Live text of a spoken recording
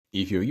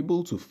If you're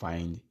able to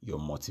find your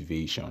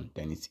motivation,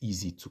 then it's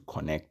easy to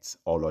connect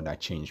all other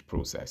change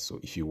process. So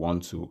if you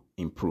want to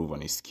improve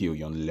on a skill,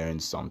 you want to learn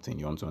something,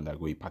 you want to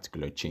undergo a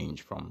particular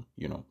change from,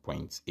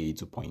 point A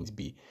to point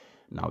B.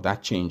 Now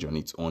that change on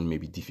its own may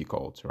be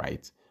difficult,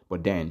 right?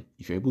 But then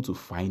if you're able to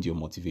find your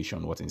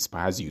motivation, what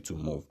inspires you to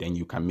move, then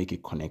you can make a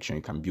connection.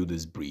 You can build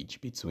this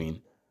bridge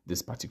between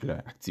this particular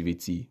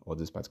activity or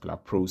this particular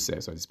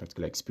process or this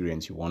particular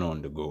experience you want to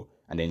undergo,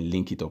 and then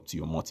link it up to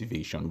your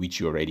motivation, which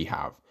you already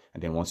have.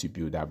 And then once you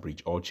build that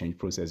bridge, all change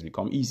process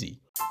become easy.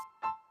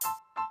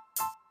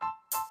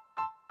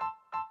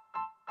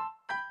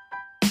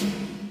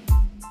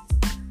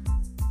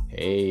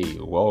 Hey,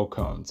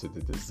 welcome to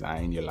the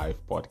Design Your Life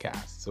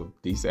podcast. So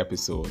this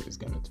episode is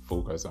going to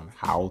focus on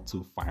how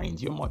to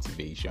find your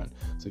motivation.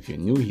 So if you're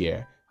new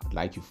here, I'd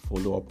like you to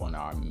follow up on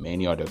our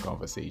many other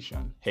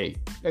conversations. Hey,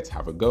 let's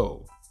have a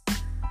go.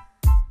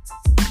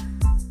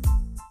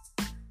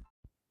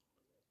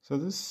 So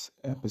this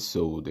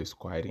episode is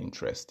quite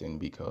interesting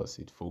because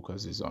it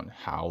focuses on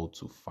how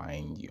to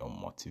find your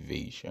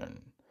motivation.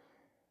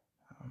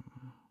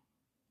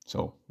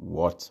 So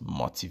what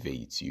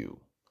motivates you?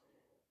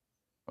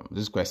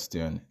 This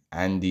question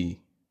and the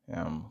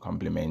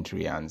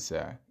complementary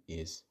answer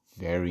is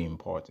very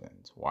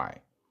important. Why?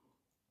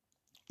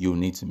 You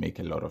need to make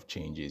a lot of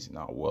changes in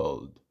our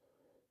world.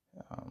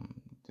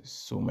 There's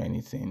so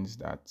many things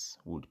that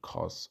would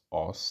cause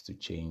us to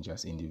change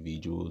as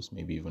individuals,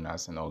 maybe even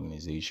as an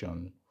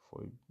organization,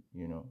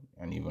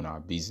 and even our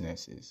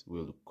businesses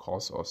will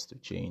cause us to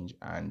change.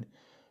 And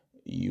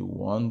you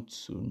want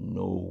to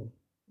know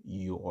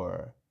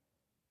your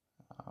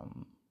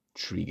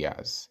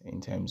triggers in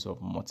terms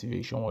of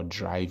motivation, what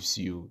drives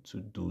you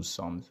to do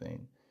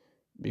something.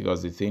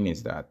 Because the thing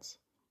is that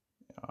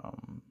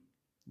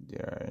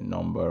there are a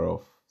number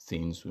of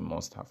things we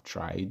must have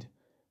tried,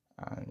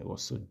 and it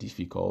was so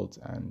difficult,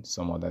 and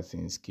some other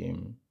things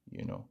came,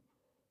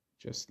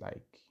 just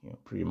like,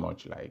 pretty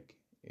much like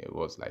it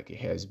was like a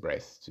hair's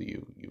breadth to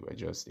you. You were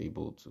just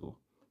able to,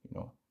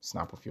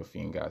 snap of your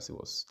fingers. It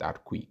was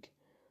that quick.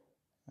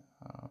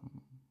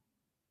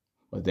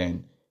 But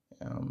then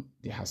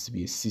there has to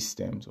be a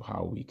system to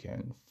how we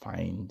can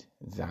find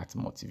that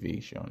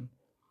motivation,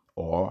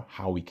 or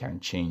how we can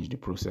change the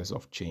process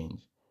of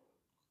change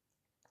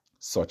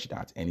such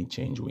that any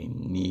change we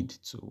need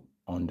to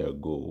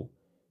undergo,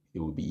 it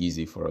will be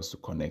easy for us to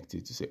connect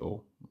it to say,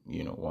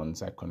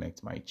 once I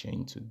connect my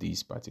change to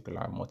this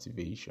particular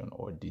motivation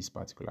or this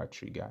particular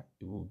trigger,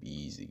 it will be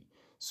easy.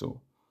 So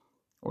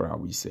what are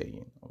we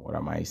saying? What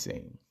am I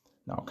saying?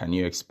 Now, can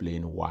you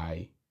explain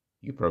why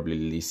you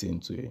probably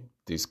listen to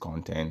this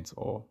content,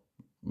 or,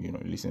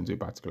 listen to a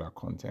particular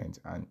content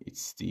and it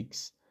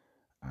sticks,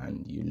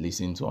 and you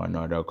listen to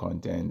another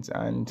content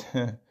and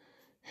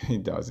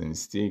it doesn't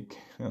stick?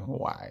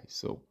 Why?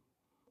 So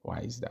why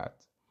is that?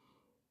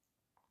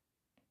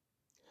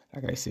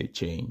 Like I say,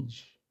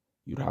 change.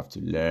 You'd have to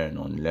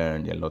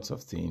unlearn. There are lots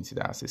of things.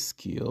 That's a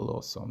skill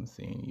or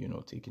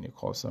something, taking a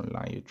course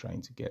online, you're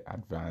trying to get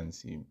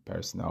advanced in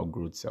personal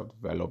growth,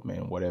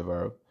 self-development,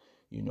 whatever,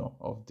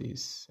 of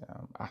this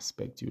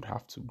aspect. You'd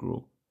have to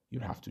grow.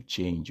 You'd have to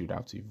change. You'd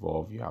have to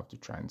evolve. You have to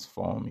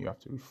transform. You have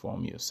to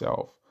reform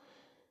yourself.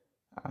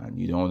 And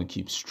you don't want to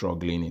keep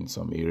struggling in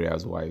some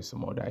areas while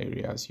some other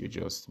areas you're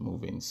just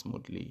moving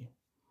smoothly.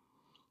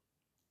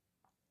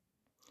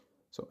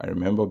 So I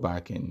remember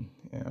back in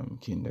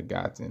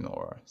kindergarten,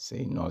 or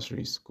say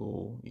nursery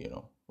school,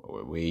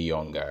 we're way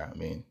younger. I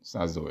mean, it's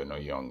not as though we're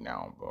not young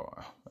now,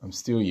 but I'm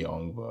still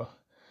young, but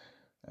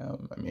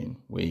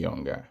way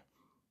younger.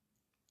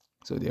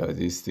 So there are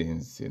these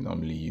things they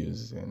normally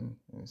use in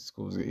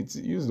schools. It's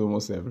used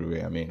almost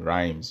everywhere. I mean,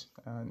 rhymes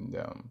and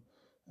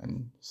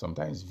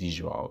sometimes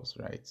visuals,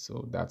 right?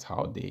 So that's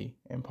how they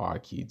empower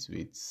kids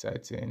with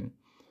certain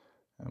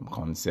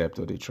concept,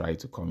 or they try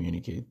to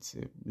communicate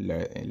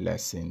a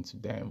lesson to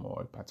them,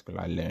 or a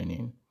particular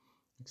learning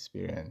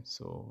experience.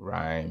 So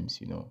rhymes,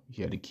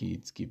 hear the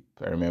kids keep.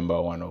 I remember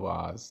one of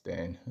ours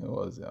then, it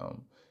was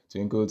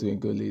Twinkle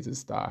Twinkle Little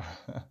Star.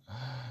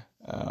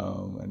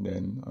 And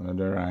then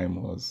another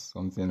rhyme was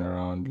something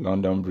around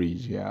London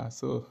Bridge. Yeah,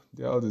 so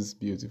there are all these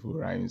beautiful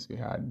rhymes we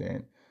had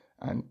then,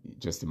 and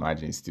just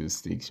imagine it still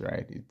sticks,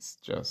 right? It's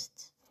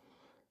just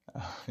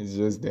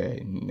there.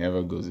 It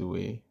never goes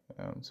away.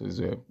 So these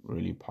were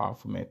really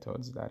powerful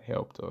methods that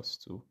helped us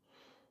to,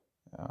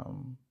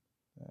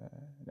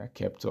 that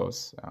kept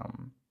us,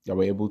 that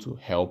were able to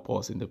help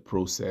us in the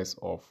process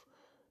of.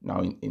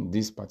 Now, in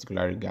this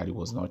particular regard, it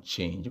was not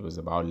change. It was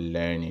about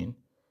learning.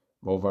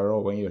 But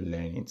overall, when you're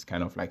learning, it's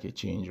kind of like a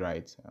change,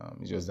 right?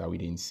 It's just that we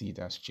didn't see it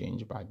as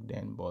change back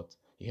then, but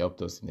it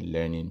helped us in the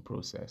learning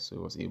process. So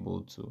it was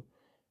able to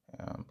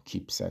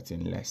keep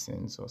certain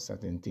lessons or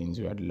certain things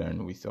we had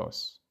learned with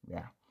us.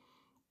 Yeah.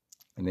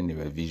 And then there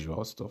were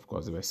visual stuff. Of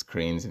course, there were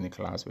screens in the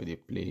class where they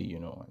play,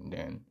 and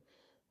then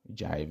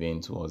jive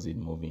in towards it,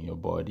 moving your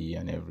body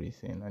and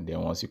everything. And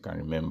then once you can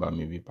remember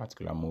maybe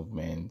particular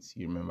movements,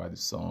 you remember the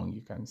song,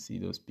 you can see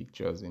those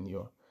pictures in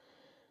your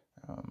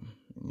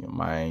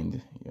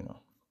mind,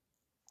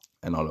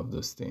 and all of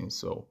those things.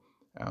 So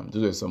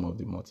Those are some of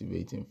the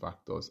motivating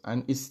factors,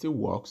 and it still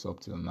works up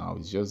till now.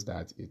 It's just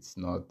that it's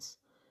not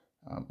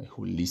a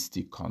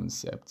holistic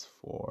concept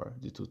for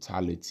the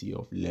totality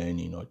of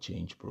learning or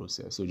change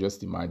process. So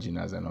just imagine,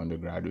 as an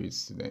undergraduate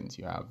student,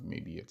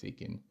 you're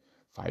taking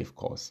 5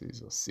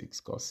 courses or 6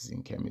 courses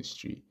in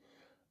chemistry.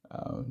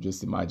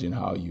 Just imagine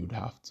how you'd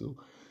have to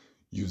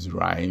use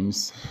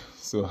rhymes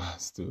so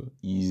as to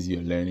ease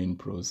your learning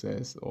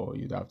process, or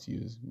you'd have to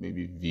use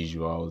maybe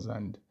visuals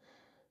and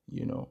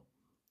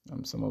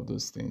some of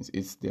those things.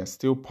 They're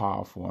still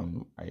powerful,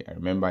 and I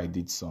remember I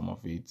did some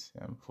of it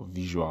for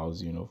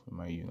visuals, for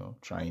my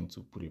trying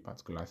to put a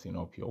particular thing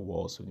up your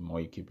wall. So the more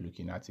you keep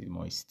looking at it, the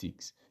more it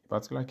sticks. A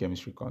particular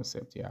chemistry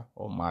concept,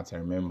 or math. I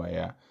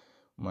remember,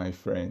 my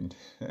friend,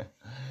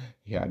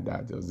 he had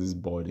that. There was this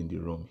board in the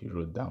room. He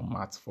wrote down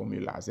math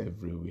formulas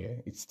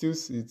everywhere. I still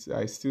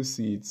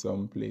see it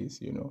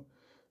someplace. I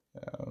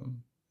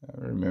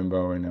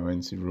remember when I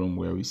went to the room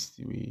where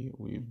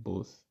we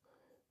both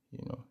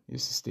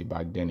used to stay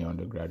back then in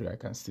undergraduate. I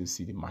can still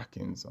see the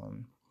markings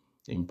on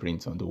the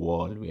imprint on the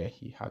wall where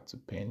he had to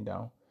pen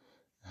down.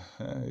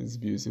 It's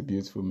a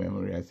beautiful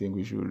memory. I think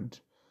we should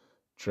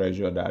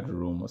treasure that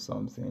room or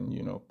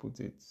something, put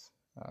it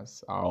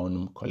as our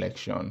own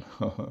collection,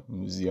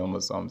 museum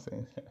or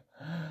something.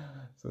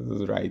 So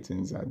those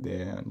writings are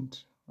there, and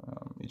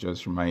it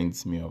just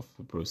reminds me of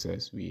the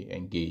process we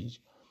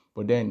engage.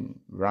 But then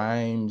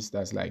rhymes,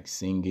 that's like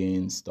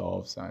singing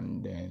stuffs,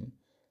 and then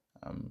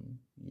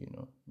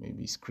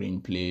maybe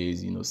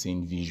screenplays,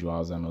 seeing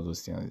visuals and all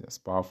those things, as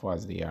powerful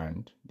as they are,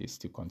 and they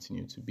still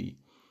continue to be.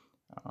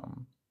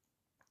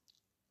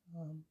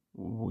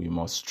 We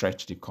must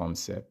stretch the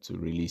concept to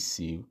really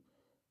see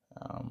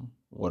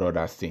what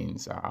other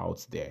things are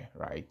out there,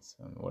 right?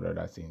 And what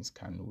other things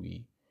can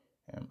we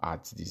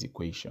add to this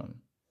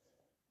equation?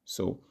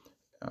 So,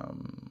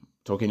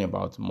 talking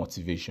about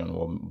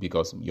motivation,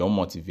 because your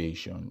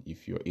motivation,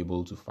 if you're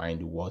able to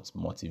find what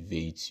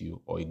motivates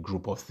you, or a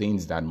group of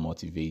things that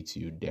motivate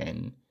you,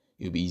 then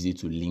it'll be easy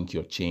to link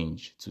your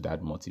change to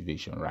that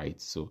motivation,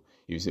 right? So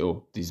if you say,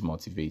 oh, this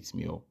motivates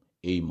me, or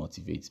A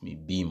motivates me,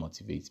 B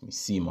motivates me,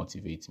 C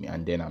motivates me,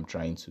 and then I'm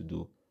trying to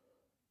do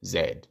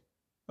Z.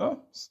 Oh,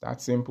 it's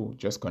that simple.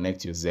 Just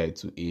connect your Z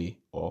to A,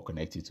 or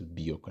connect it to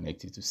B, or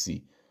connect it to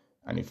C.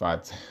 And in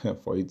fact,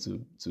 for it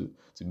to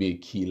be a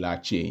killer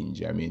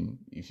change, I mean,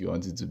 if you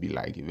want it to be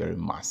like a very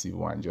massive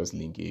one, just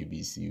link A,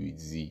 B, C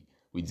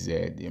with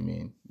Z. I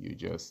mean, you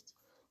just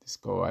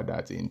discover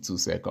that in 2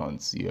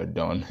 seconds you're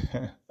done.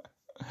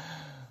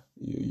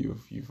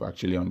 You've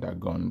actually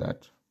undergone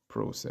that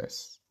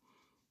process.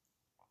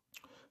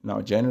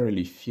 Now,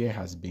 generally, fear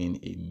has been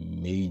a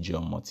major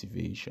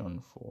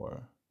motivation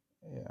for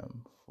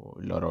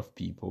a lot of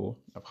people.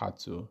 I've had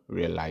to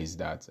realize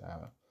that.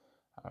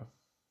 I've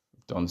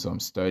done some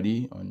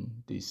study on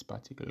this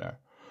particular,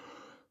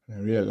 and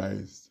I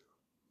realized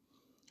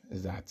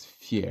that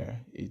fear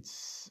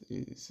it's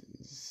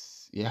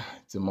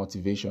a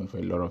motivation for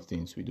a lot of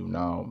things we do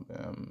now.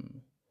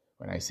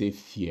 When I say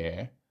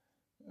fear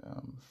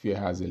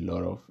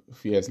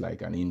is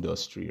like an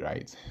industry,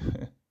 right?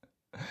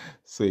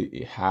 So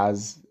it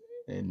has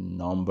a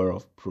number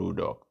of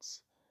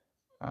products,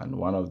 and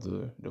one of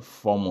the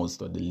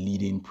foremost or the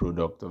leading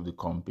product of the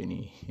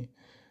company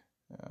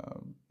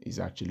is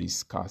actually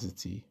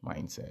scarcity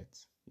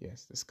mindset.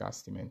 Yes, the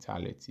scarcity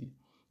mentality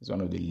is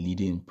one of the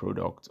leading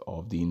products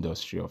of the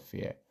industry of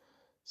fear.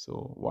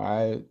 So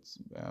while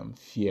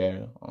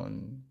fear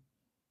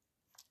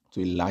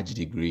to a large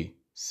degree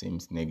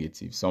seems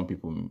negative, some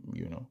people,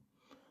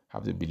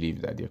 have the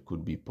belief that there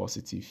could be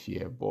positive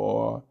fear.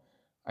 But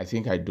I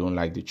think I don't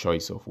like the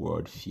choice of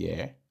word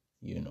fear,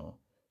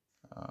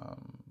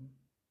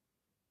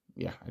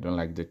 I don't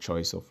like the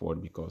choice of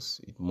word,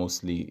 because it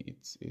mostly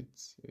it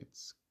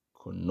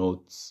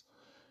connotes,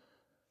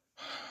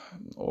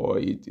 or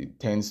it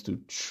tends to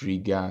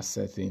trigger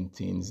certain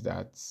things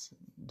that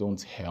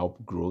don't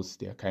help growth.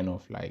 They're kind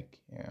of like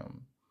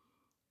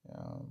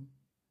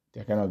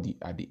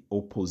at the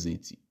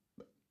opposite.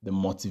 The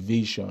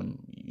motivation,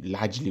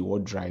 largely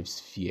what drives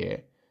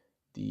fear,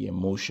 the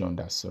emotion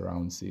that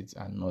surrounds it,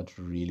 are not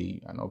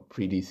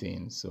pretty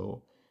things.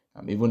 So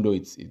even though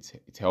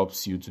it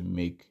helps you to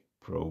make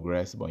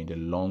progress, but in the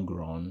long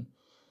run,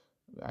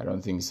 I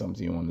don't think it's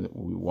something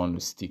we want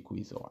to stick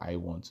with, or I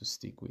want to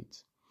stick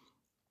with.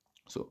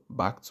 So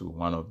back to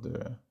one of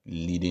the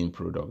leading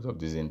products of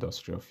this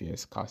industry of fear,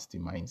 scarcity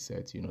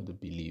mindset, the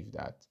belief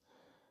that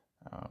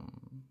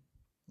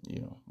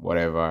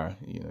whatever,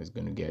 is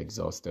going to get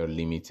exhausted,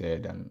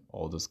 limited, and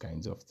all those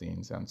kinds of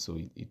things. And so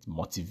it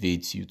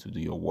motivates you to do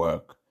your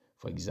work,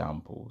 for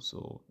example.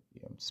 So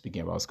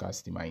speaking about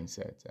scarcity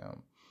mindset,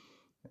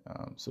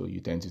 so you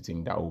tend to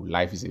think that,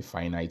 life is a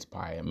finite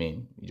pie. I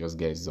mean, you just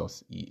get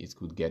exhausted. It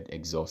could get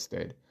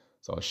exhausted.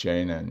 So I was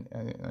sharing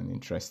an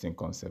interesting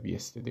concept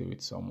yesterday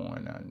with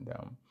someone, and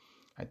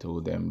I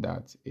told them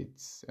that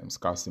it's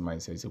scarcity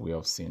mindset is a way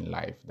of seeing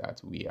life,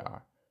 that we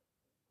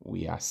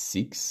are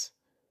 6,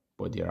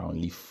 but there are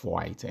only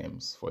 4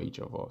 items for each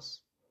of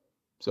us.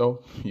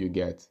 So you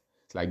get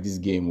It's like this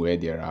game where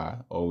there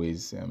are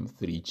always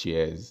 3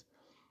 chairs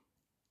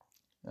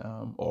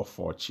or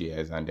 4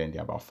 chairs, and then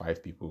there are about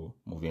 5 people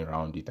moving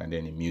around it, and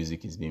then the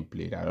music is being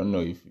played. I don't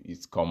know if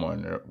it's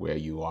common where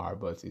you are,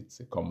 but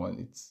it's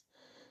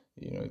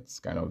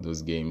kind of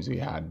those games we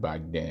had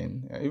back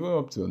then. Even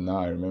up till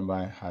now, I remember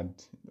I had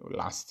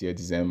last year,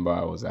 December,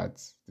 I was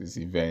at this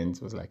event.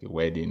 It was like a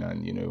wedding,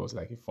 and, it was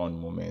like a fun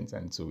moment.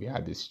 And so we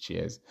had these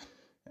chairs,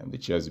 and the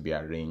chairs would be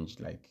arranged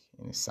like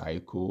in a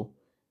cycle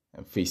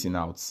and facing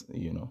out,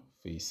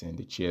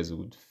 the chairs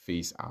would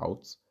face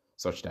out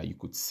such that you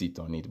could sit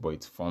on it, but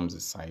it forms a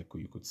cycle.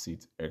 You could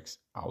sit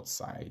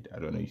outside. I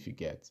don't know if you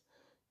get.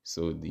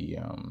 So the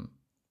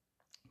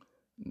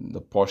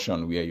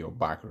portion where your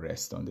back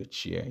rests on the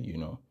chair,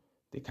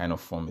 they kind of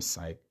form a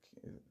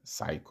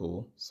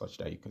cycle such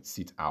that you could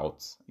sit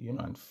out,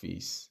 and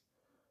face,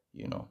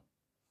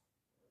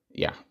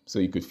 yeah. So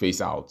you could face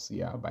out,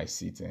 yeah, by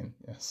sitting.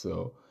 Yeah.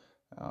 So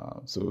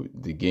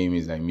the game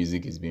is like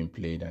music is being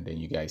played, and then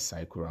you guys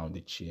cycle around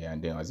the chair,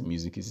 and then as the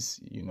music is,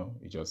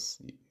 it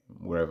just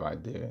wherever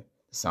the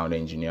sound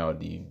engineer or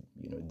the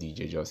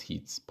DJ just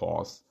hits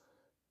pause,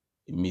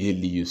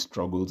 immediately you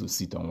struggle to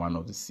sit on one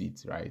of the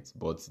seats, right?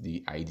 But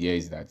the idea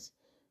is that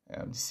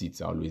the seats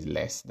are always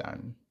less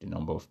than the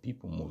number of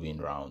people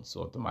moving around,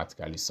 so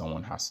automatically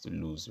someone has to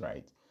lose,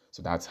 right?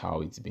 So that's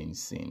how it's been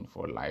seen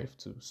for life,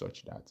 to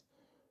such that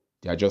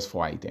there are just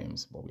 4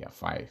 items, but we are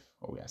 5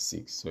 or we are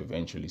 6. So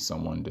eventually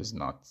someone does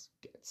not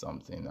get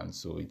something. And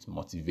so it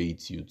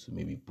motivates you to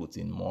maybe put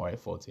in more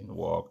effort in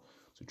work,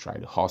 to try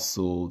to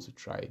hustle, to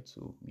try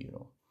to,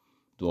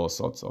 do all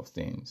sorts of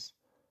things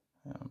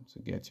to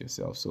get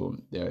yourself. So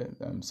there,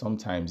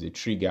 sometimes the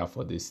trigger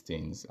for these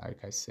things,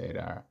 like I said,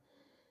 are,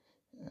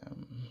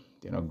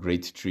 they're not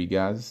great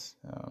triggers.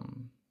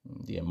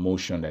 The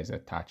emotion that is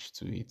attached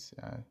to it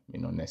may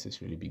not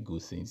necessarily be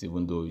good things,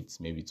 even though it's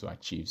maybe to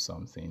achieve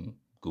something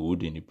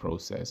good in the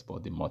process,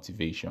 but the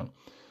motivation.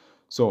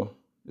 So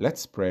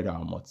let's spread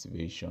our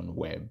motivation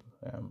web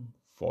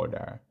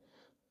further.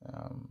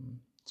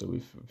 So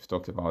we've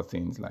talked about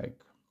things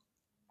like,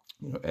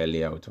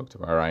 earlier we talked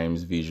about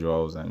rhymes,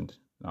 visuals, and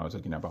now we're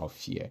talking about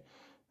fear.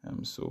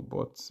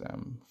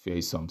 Fear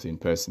is something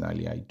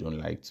personally I don't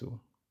like to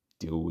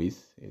deal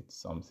with. It's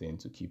something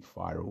to keep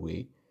far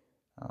away.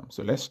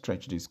 So let's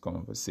stretch this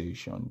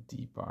conversation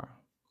deeper.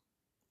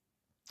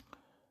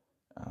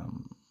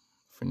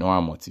 If we know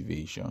our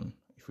motivation,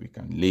 if we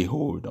can lay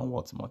hold on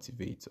what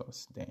motivates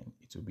us, then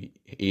it will be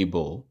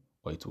able,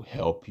 or it will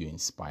help you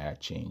inspire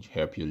change,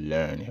 help you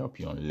learn, help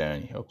you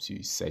unlearn, helps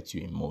you set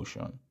you in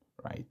motion,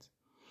 right?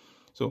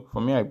 So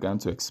for me, I began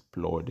to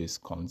explore these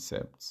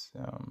concepts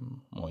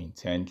more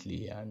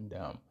intently, and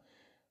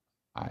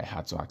I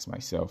had to ask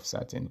myself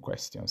certain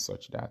questions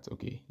such that,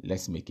 okay,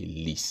 let's make a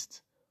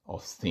list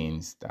of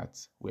things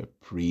that were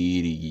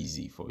pretty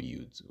easy for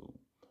you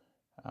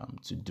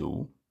to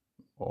do,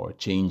 or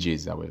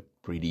changes that were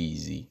pretty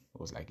easy.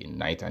 It was like a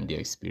night and day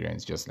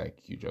experience, just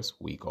like you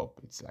just wake up.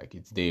 It's like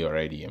it's day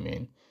already, and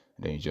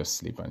then you just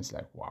sleep and it's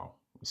like, wow,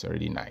 it's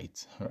already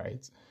night,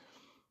 right?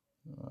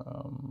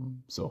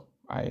 So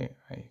I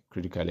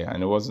critically,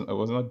 and it was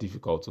not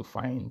difficult to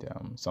find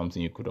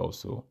something you could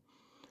also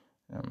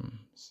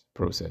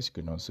process, you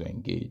could also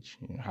engage,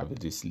 have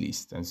this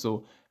list. And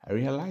so I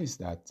realized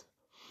that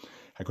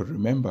I could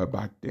remember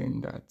back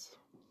then that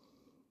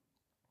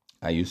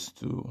I used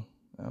to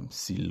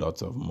see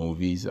lots of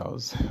movies.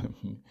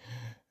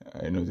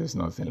 I know there's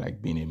nothing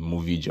like being a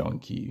movie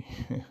junkie,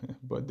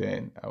 but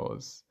then I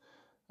was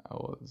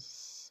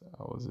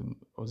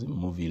a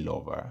movie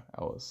lover.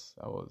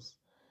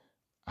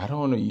 I don't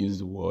want to use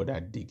the word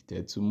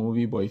addicted to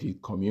movie, but if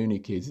it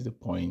communicates the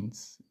point,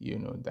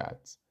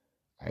 that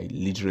I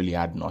literally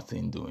had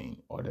nothing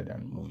doing other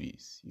than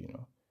movies,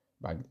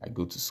 But I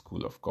go to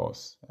school, of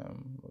course.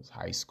 It was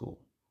high school,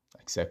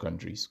 like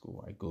secondary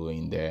school. I go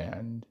in there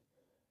and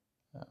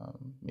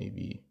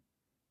maybe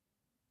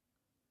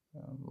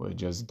we're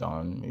just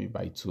done maybe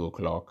by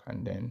 2:00,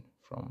 and then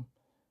from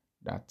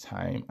that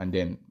time,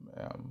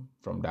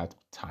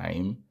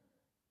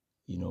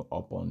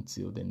 up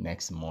until the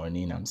next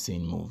morning, I'm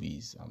seeing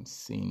movies.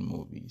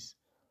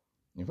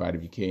 In fact,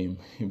 it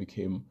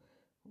became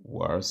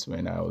worse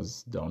when I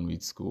was done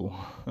with school.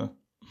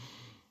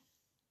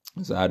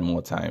 So I had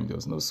more time. There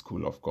was no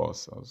school, of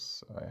course.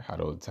 I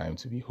had all the time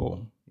to be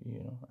home,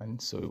 and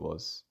so it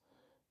was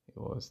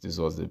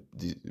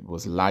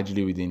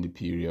largely within the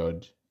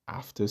period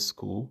after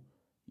school,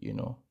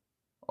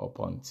 up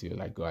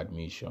until I got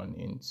admission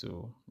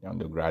into the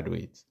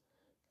undergraduate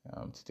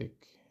to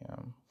take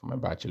for my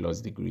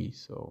bachelor's degree.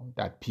 So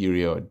that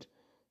period,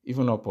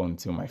 even up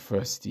until my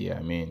first year,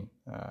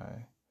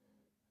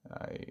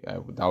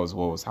 that was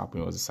what was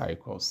happening. Was a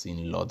cycle of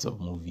seeing loads of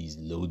movies.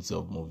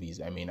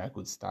 I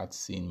could start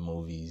seeing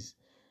movies,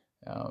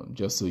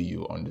 just so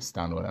you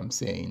understand what I'm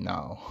saying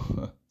now,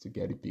 to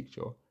get the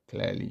picture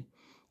clearly.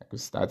 I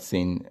could start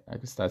seeing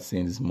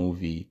this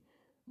movie,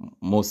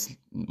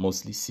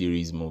 mostly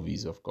series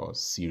movies, of course,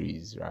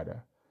 series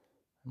rather.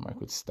 I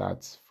could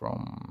start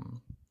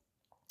from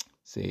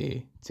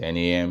say 10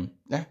 a.m.,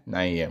 9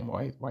 a.m.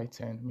 Why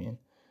 10? I mean,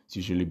 it's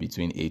usually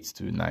between 8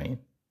 to 9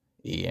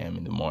 a.m.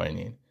 in the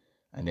morning.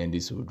 And then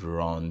this would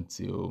run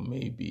till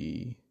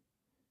maybe,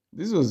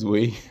 this was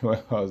way, when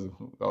I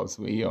was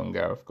way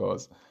younger, of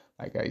course,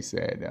 like I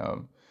said.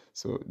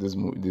 So this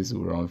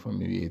will run from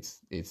maybe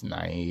 9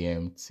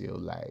 a.m. till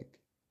like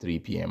 3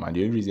 p.m. And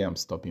the only reason I'm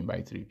stopping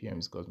by 3 p.m.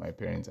 is because my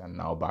parents are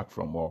now back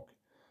from work,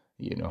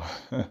 you know.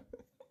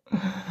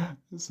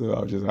 So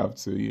I'll just have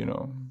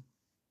to,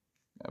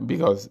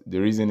 because the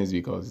reason is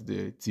because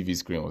the TV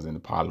screen was in the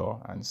parlor,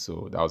 and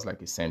so that was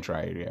like a central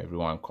area.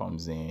 Everyone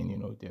comes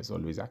in, there's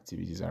always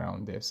activities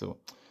around there. So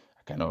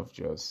I kind of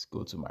just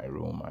go to my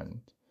room,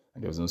 and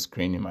there was no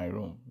screen in my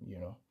room,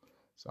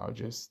 So I'll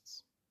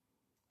just,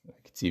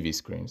 like TV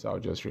screen, so I'll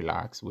just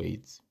relax,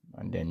 wait,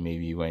 and then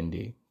maybe when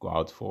they go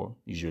out for,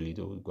 usually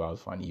they will go out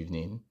for an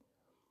evening,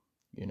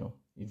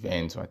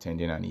 event, or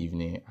attending an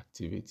evening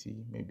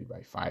activity, maybe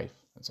by 5.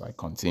 And so I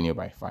continue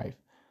by 5.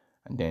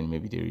 And then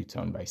maybe they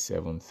return by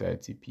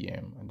 7:30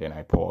 p.m. And then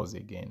I pause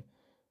again.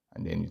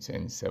 And then it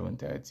turns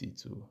 7:30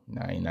 to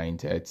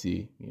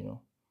 9:30,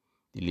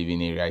 The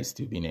living area is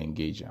still being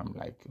engaged. I'm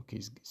like, okay,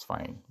 it's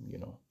fine,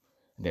 And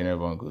then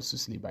everyone goes to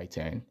sleep by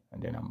 10.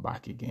 And then I'm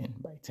back again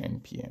by 10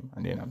 p.m.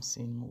 And then I'm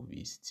seeing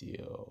movies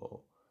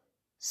till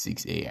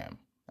 6 a.m.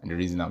 And the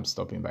reason I'm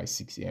stopping by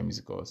 6 a.m. is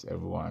because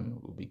everyone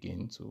will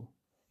begin to,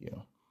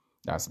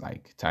 that's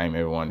like time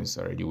everyone is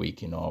already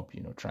waking up,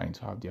 trying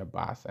to have their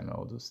bath and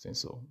all those things.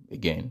 So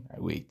again, I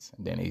wait,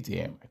 and then 8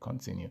 a.m. I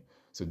continue.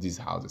 So this is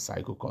how the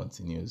cycle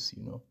continues,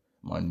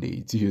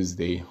 Monday,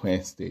 Tuesday,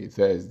 Wednesday,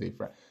 Thursday,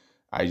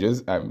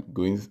 Friday. I'm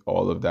going through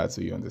all of that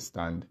so you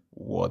understand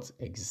what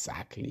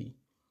exactly.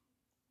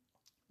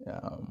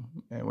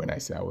 And when I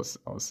say I was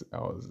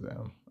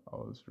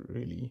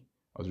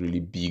really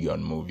big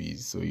on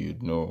movies, so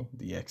you'd know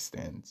the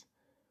extent.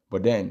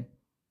 But then,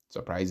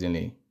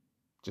 surprisingly,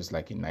 just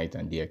like a night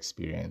and day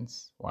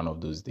experience, one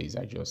of those days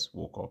I just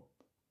woke up.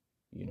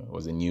 It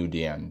was a new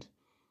day, and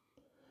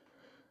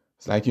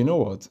it's like, you know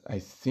what? I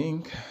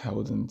think I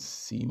wouldn't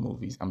see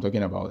movies. I'm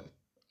talking about,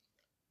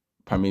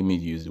 permit me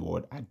to use the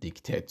word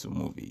addicted to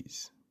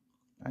movies.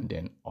 And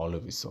then all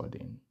of a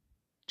sudden,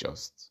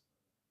 just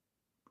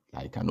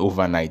like an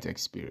overnight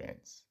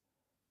experience,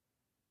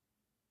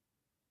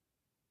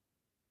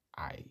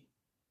 I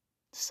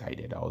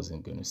decided I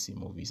wasn't going to see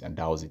movies, and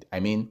that was it. I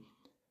mean,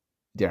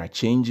 there are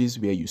changes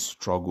where you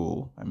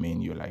struggle. I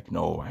mean, you're like,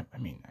 no,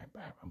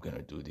 I'm going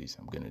to do this.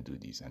 I'm going to do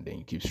this. And then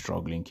you keep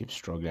struggling.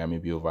 And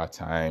maybe over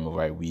time,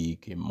 over a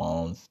week, a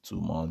month,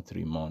 2 months,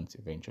 3 months,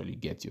 eventually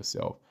get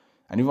yourself.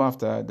 And even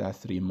after that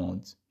 3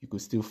 months, you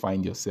could still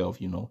find yourself,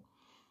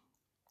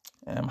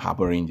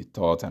 harboring the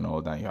thought and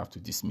all that. You have to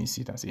dismiss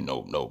it and say,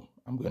 no,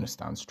 I'm going to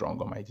stand strong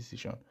on my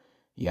decision.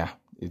 Yeah,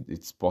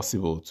 it's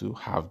possible to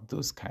have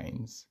those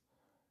kinds.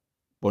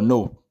 But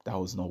no, that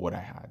was not what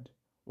I had.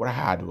 What I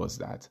had was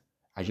that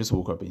I just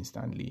woke up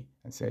instantly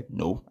and said,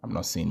 no, I'm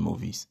not seeing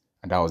movies.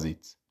 And that was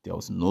it. There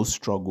was no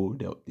struggle.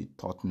 The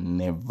thought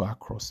never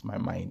crossed my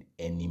mind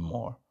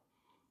anymore.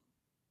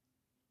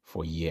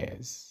 For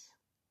years.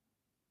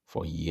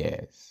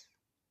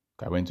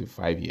 I went to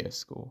 5-year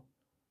school.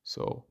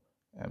 So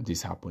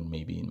this happened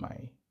maybe in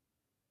my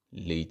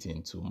late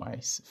into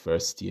my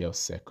first year,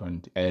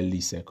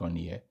 early second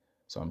year.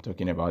 So I'm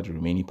talking about the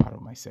remaining part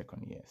of my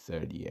second year,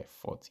 third year,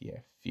 fourth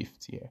year,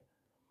 fifth year.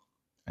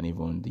 And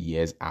even the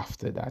years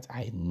after that,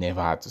 I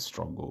never had to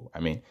struggle. I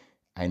mean,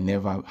 I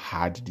never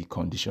had the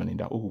conditioning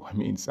that,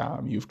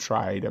 Sam, you've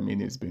tried.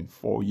 It's been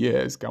 4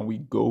 years. Can we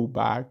go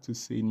back to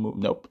seeing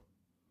movies? Nope,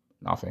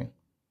 nothing.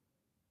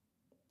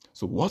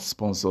 So what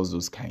sponsors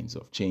those kinds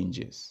of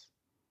changes?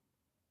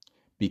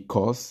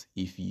 Because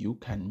if I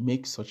can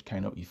make such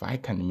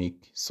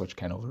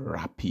kind of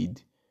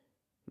rapid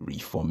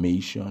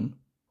reformation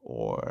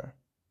or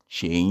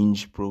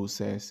change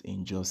process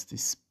in just a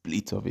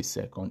split of a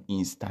second,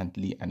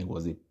 instantly, and it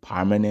was a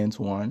permanent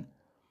one,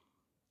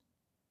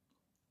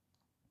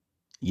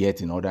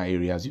 yet in other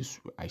areas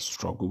I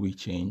struggle with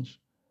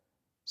change.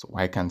 So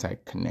why can't I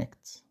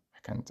connect? Why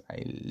can't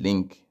I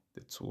link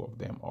the two of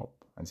them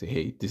up and say,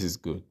 hey, this is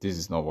good, this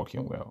is not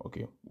working well.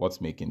 Okay,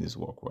 what's making this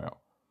work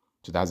well?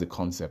 So that's the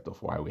concept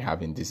of why we're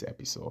having this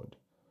episode.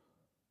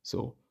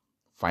 So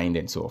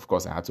of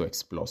course I had to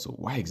explore, so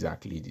why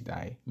exactly did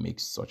I make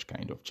such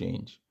kind of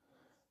change?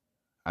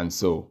 And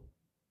so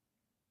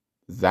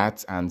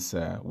that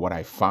answer, what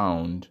I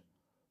found,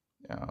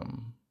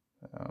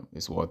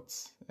 is what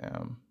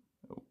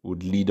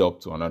would lead up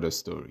to another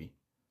story.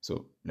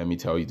 So let me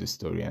tell you the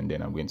story, and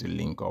then I'm going to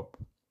link up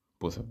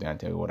both of them and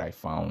tell you what I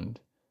found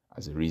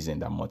as a reason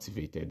that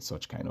motivated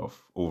such kind of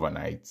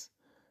overnight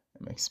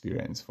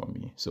experience for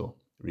me. So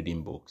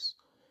reading books.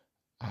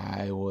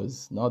 I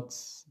was not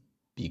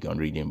big on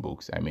reading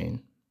books.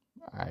 When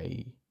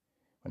I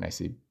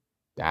say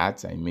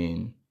that,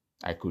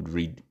 I could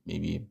read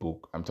maybe a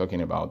book. I'm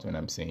talking about, when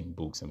I'm saying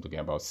books, I'm talking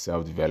about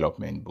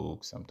self-development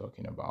books. I'm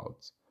talking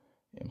about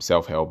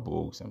self-help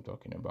books. I'm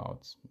talking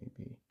about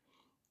maybe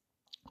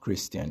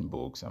Christian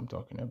books. I'm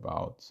talking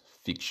about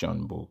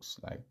fiction books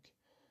like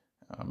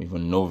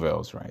even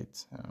novels,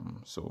 right?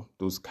 So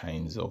those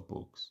kinds of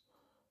books.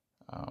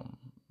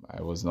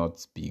 I was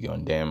not big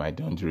on them. I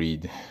don't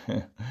read.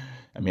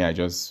 I mean, I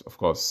just, of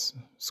course,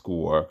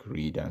 schoolwork,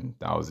 read, and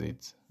that was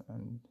it.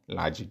 And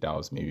largely that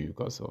was maybe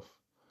because of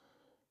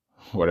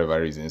whatever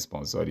reason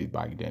sponsored it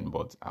back then.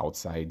 But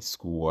outside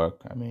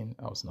schoolwork, I mean,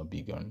 I was not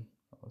big on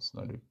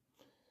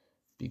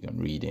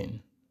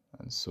reading.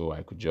 And so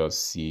I could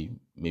just see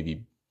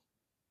maybe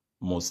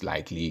most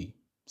likely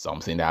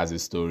something that has a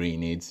story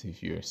in it.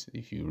 If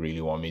you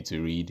really want me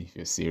to read, if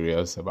you're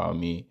serious about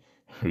me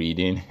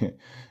reading,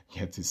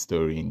 get the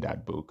story in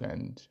that book,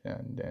 and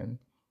then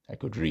I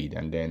could read.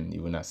 And then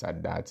even as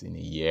at that, in a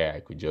year, I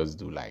could just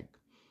do like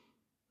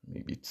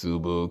maybe 2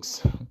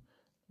 books,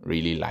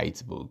 really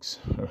light books.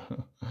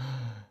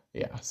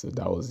 Yeah, so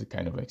that was the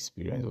kind of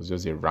experience. It was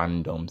just a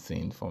random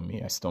thing for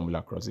me. I stumbled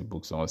across a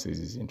book, someone says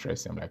it's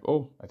interesting. I'm like,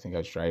 oh, I think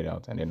I'll try it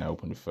out. And then I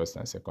opened the first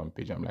and second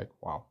page. I'm like,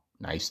 wow,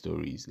 nice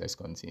stories. Let's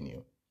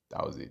continue.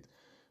 That was it.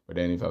 But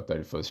then if after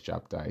the first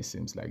chapter, it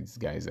seems like these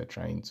guys are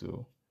trying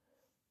to,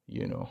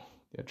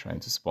 they're trying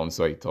to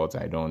sponsor a thought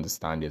I don't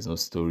understand. There's no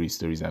story.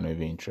 Stories are not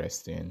even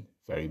interesting.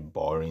 Very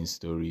boring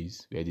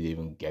stories. Where did they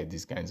even get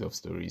these kinds of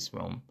stories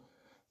from?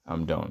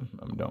 I'm done.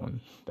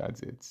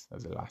 That's it.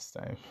 That's the last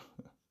time.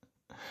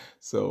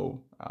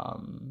 So,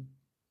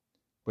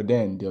 but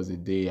then there was a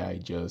day I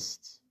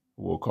just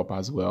woke up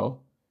as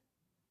well.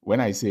 When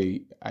I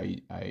say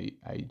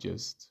I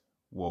just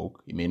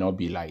woke, it may not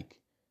be like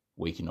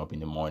waking up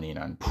in the morning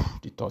and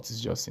the thought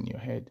is just in your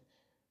head.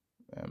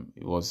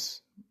 It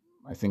was,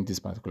 I think this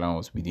particular one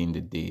was within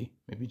the day,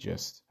 maybe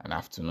just an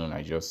afternoon.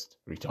 I just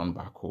returned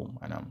back home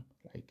and I'm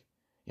like,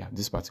 yeah,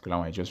 this particular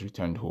one, I just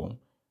returned home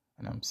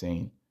and I'm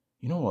saying,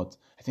 you know what?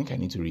 I think I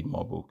need to read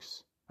more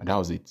books. And that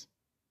was it.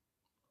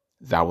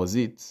 That was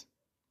it.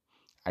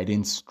 I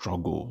didn't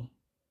struggle.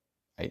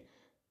 I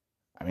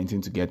went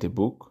in to get a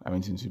book. I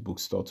went into the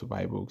bookstore to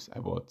buy books.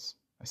 I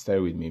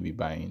started with maybe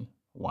buying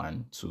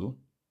 1, 2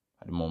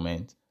 at the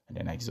moment, and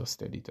then I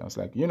exhausted it. I was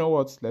like, you know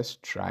what? Let's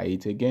try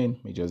it again.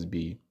 It may just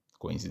be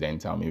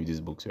coincidental. Maybe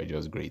these books were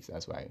just great.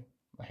 That's why.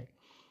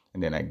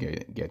 And then I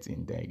get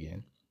in there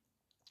again.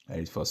 I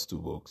read first 2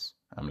 books.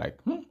 I'm like,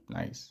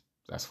 nice.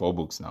 That's 4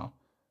 books now.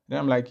 Then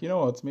I'm like, you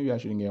know what? Maybe I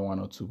shouldn't get 1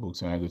 or 2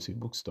 books when I go to the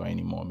bookstore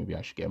anymore. Maybe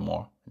I should get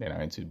more. Then I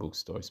went to the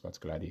bookstore this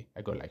particular day.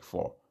 I got like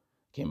 4.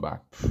 Came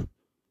back,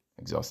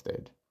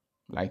 exhausted.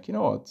 Like, you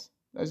know what?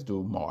 Let's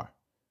do more.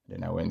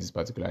 Then I went this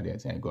particular day. I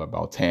think I got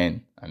about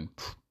 10. And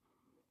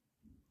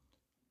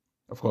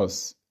of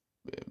course,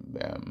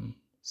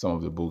 some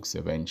of the books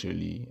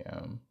eventually,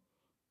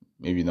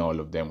 maybe not all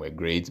of them were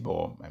great,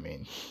 but I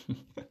mean,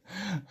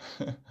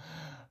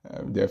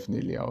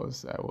 definitely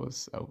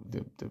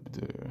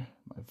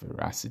my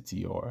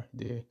veracity or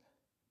the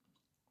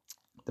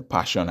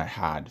passion I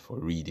had for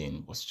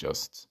reading was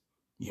just,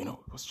 it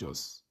was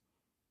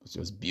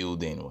just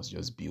building,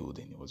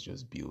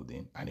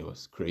 and it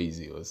was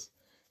crazy. It was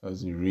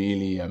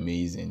really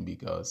amazing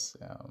because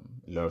a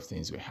lot of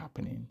things were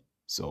happening.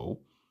 So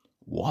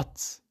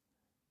what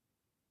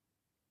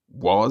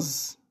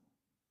was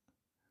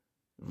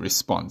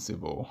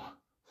responsible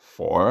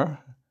for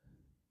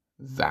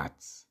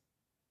that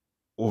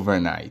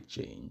overnight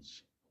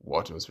change?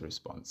 What was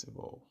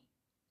responsible?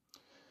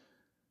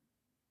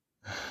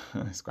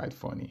 It's quite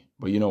funny.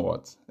 But you know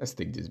what? Let's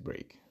take this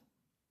break.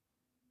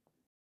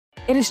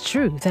 It is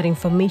true that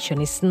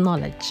information is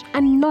knowledge,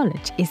 and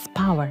knowledge is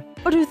power.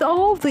 But with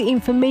all the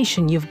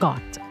information you've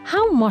got,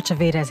 how much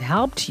of it has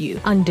helped you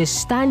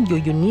understand your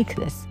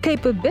uniqueness,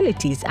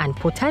 capabilities, and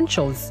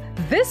potentials?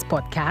 This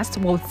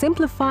podcast will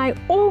simplify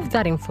all of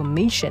that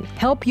information,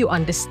 help you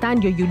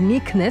understand your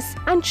uniqueness,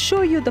 and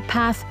show you the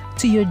path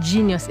to your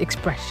genius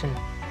expression.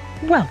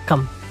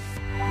 Welcome.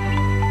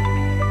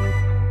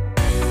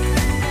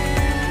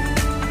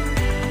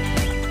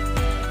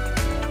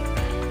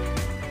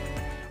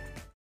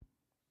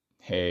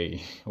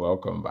 Hey,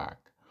 welcome back.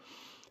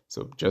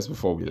 So just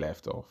before we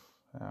left off,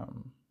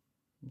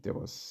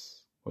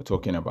 we're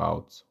talking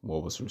about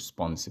what was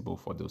responsible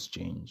for those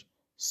change.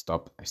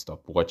 I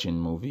stopped watching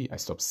movies. I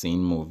stopped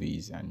seeing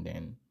movies, and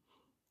then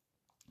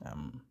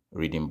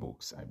reading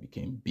books. I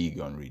became big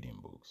on reading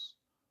books.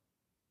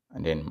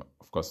 And then,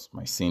 of course,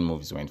 my seeing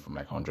movies went from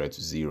like 100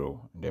 to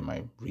 0. And then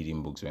my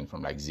reading books went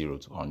from like 0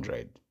 to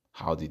 100.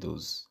 How did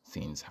those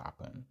things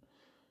happen?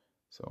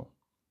 So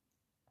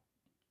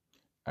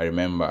I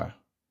remember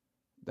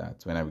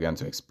that when I began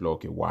to explore,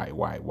 okay, why,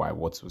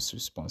 what was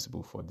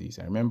responsible for this?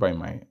 I remember in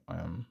my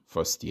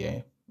first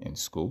year in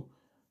school,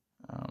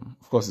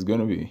 of course, it's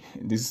going to be,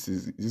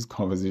 this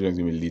conversation is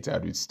going to be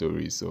littered with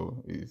stories,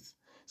 so it's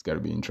got to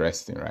be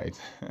interesting, right?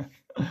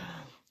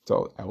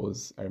 So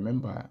I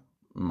remember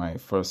my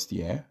first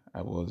year,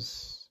 I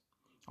was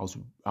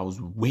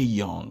way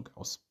young. I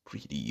was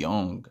pretty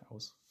young. I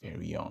was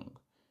very young.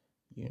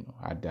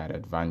 I had that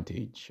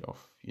advantage of,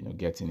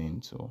 getting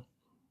into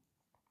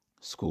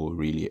school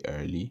really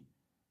early.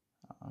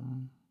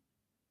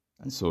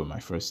 And so in my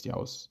first year,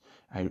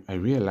 I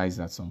realized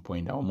at some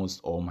point that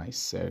almost all my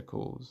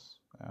circles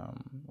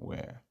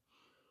were,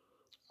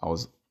 I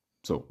was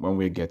So when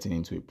we were getting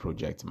into a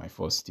project in my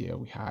first year,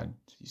 we had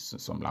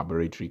some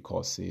laboratory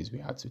courses we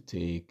had to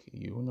take.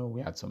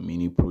 We had some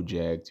mini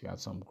projects, we had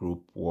some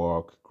group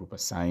work, group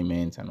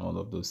assignments, and all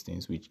of those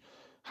things, which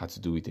had to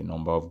do with a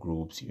number of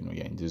groups. You're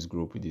in this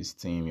group with this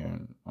team, you're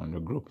on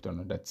the group with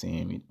another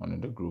team,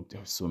 another group.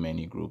 There were so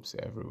many groups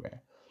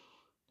everywhere.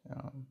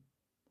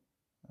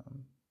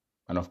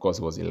 And of course,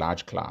 it was a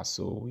large class,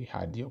 so we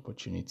had the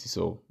opportunity.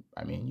 So,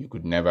 you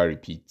could never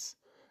repeat.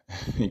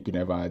 You could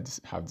never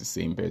have the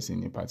same person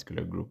in a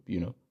particular group,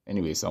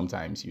 Anyway,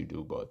 sometimes you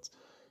do, but,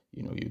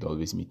 you'd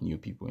always meet new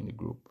people in the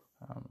group.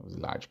 It was a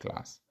large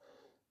class.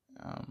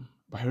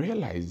 But I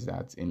realized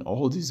that in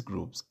all these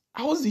groups,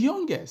 I was the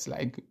youngest,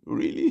 like,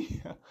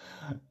 really.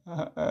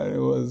 It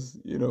was,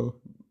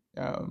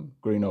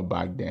 growing up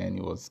back then,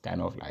 it was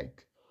kind of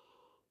like,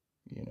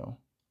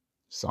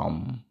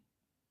 some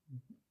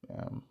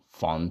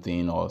fun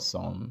thing or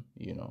some,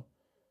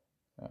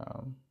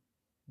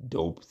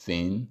 dope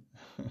thing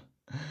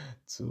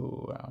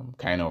to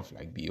kind of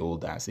like be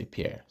older as a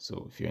peer.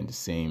 So if you're in the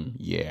same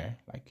year,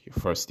 like your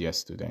first year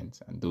students,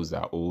 and those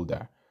that are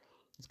older,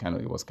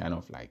 it was kind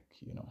of like,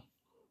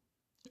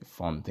 a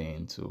fun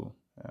thing to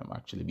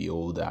actually be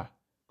older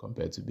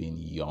compared to being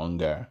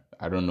younger.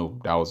 I don't know.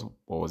 That was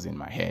what was in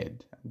my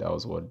head. That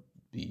was what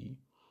the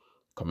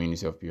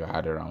community of people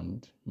had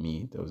around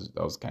me.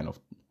 That was kind of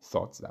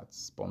thoughts that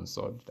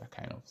sponsored that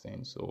kind of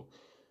thing. So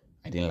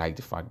I didn't like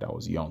the fact that I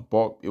was young,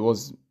 but it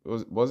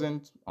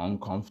wasn't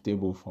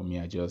uncomfortable for me.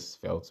 I just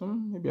felt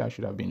maybe I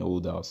should have been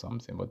older or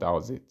something, but that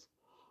was it.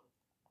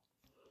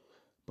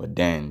 But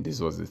then this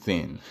was the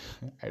thing.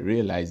 I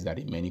realized that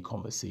in many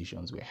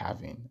conversations we're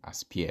having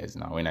as peers.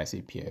 Now, when I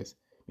say peers,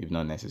 maybe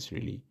not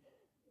necessarily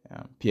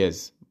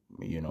peers,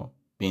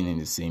 being in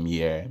the same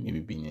year, maybe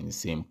being in the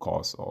same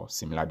course or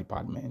similar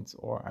departments,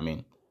 or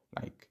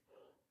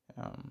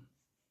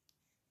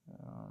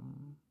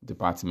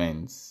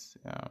departments.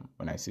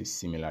 When I say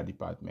similar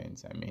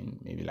departments, I mean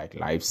maybe like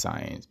life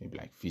science, maybe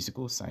like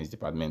physical science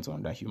departments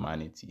under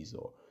humanities,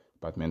 or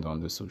department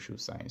under social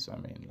science.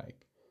 So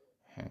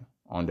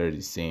under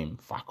the same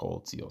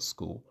faculty or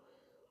school.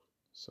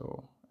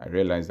 So I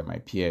realized that my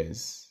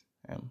peers,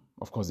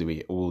 of course, they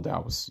were older. I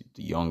was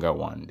the younger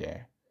one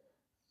there.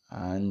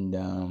 And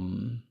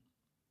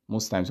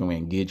most times when we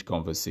engage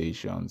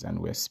conversations and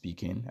we're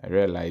speaking, I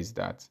realized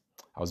that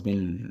I was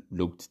being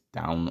looked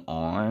down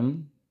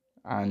on.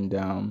 And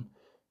the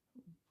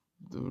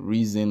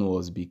reason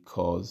was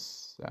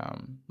because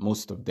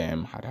most of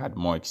them had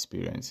more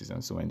experiences.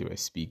 And so when they were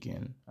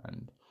speaking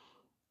and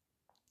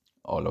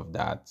all of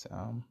that,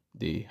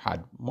 they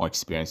had more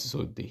experiences.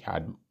 So they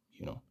had,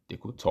 they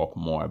could talk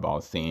more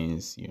about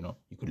things, you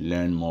could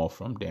learn more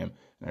from them.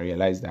 And I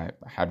realized that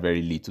I had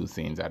very little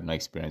things. I had not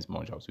experienced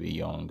much. I was very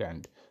young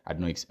and I'd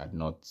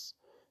not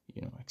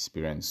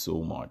experienced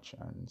so much.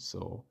 And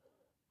so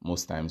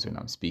most times when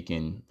I'm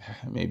speaking,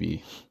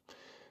 maybe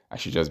I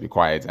should just be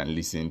quiet and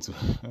listen to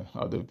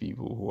other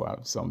people who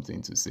have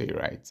something to say,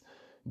 right?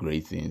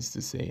 Great things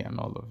to say and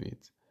all of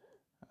it.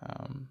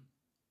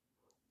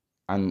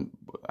 And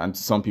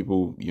some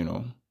people,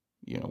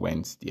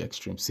 went the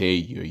extreme. Say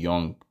you're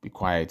young, be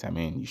quiet.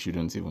 You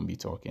shouldn't even be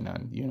talking.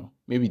 And,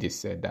 maybe they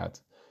said that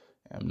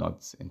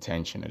not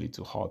intentionally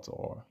to hurt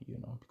or,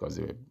 because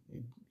they were,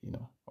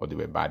 or they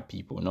were bad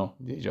people. No,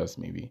 they just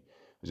maybe it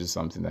was just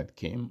something that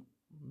came.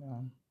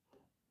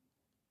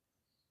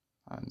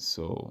 And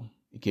so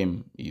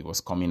it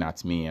was coming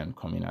at me. And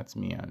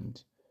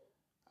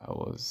I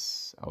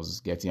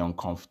was getting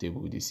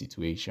uncomfortable with the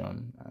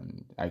situation.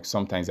 And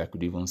sometimes I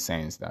could even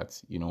sense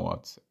that,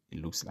 it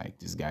looks like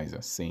these guys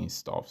are saying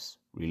stuff,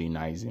 really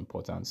nice,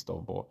 important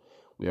stuff, but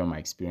where my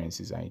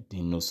experiences, I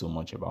didn't know so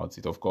much about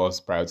it. Of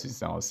course, prior to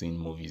this, I was seeing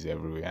movies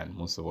everywhere, and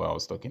most of what I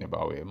was talking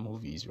about were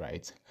movies,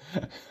 right?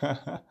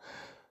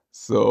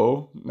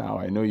 So now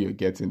I know you're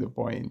getting the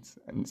point.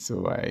 And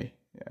so I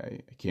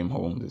came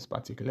home this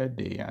particular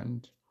day,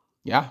 and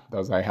yeah,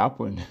 that's how it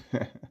happened.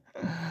 I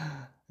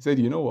said,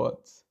 you know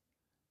what?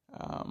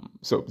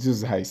 So this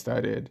is how I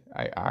started.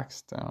 I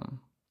asked,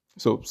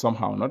 so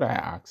somehow, not that I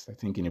asked, I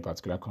think in a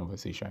particular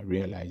conversation, I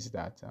realized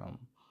that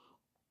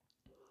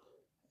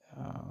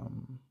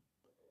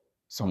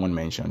someone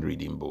mentioned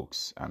reading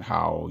books and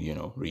how,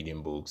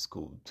 reading books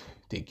could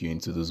take you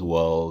into this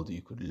world.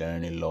 You could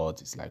learn a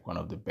lot. It's like one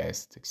of the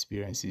best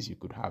experiences. You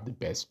could have the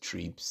best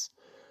trips.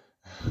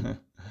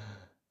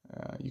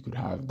 You could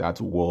have that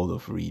world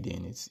of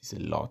reading. It's a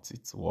lot.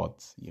 It's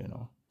what,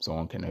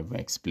 someone can never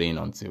explain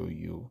until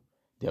you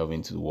delve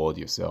into the world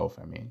yourself.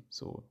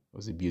 So it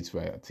was a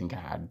beautiful, I think I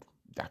had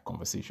that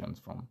conversation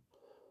from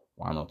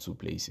one or two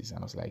places. And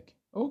I was like,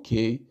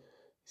 okay,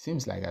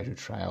 seems like I should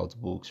try out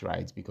books,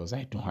 right? Because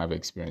I don't have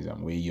experience.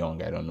 I'm way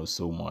young. I don't know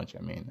so much.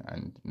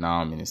 And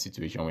now I'm in a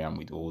situation where I'm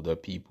with older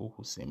people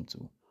who seem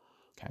to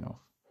kind of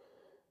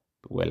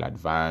be well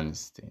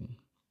advanced and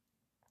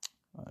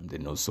they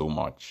know so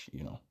much,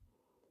 in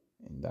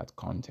that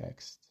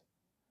context.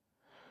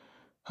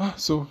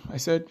 So I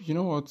said, you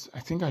know what? I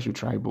think I should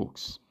try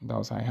books. That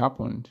was how it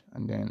happened.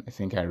 And then I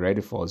think I read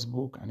the first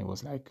book and it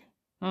was like,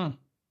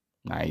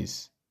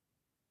 nice.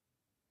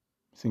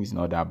 I think it's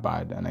not that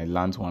bad. And I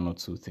learned one or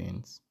two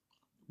things,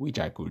 which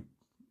I could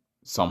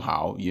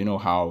somehow,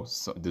 how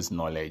this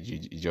knowledge,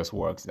 it just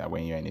works that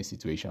when you're in a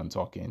situation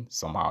talking,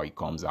 somehow it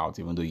comes out,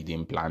 even though you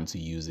didn't plan to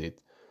use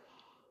it.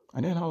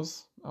 And then I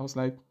was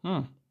like,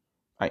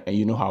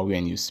 you know how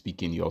when you're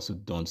speaking, you also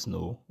don't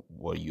know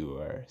what you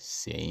are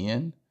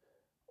saying.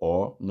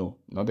 Or no,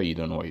 not that you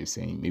don't know what you're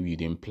saying. Maybe you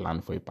didn't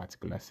plan for a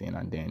particular thing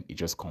and then it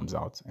just comes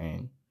out.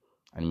 And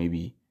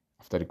maybe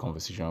after the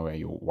conversation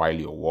while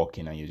you're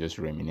walking and you're just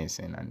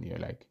reminiscing and you're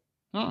like,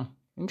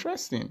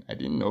 interesting. I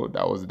didn't know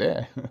that was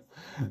there.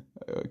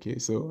 Okay,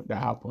 so that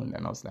happened.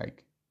 And I was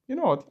like, you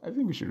know what? I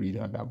think we should read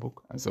on that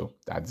book. And so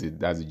that's it.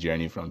 That's the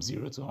journey from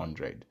 0 to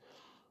 100.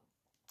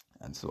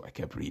 And so I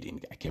kept reading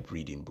books. I kept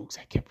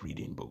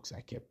reading books,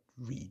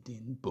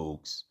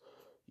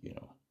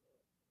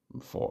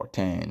 for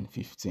 10,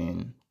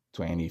 15,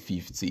 20,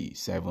 50,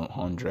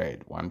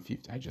 700,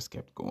 150. I just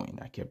kept going.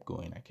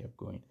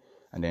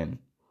 And then,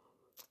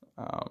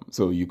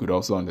 so you could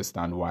also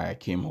understand why I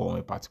came home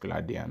a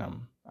particular day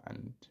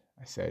and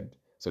I said,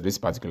 so this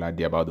particular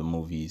day about the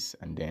movies,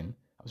 and then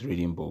I was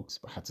reading books,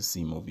 but had to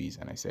see movies.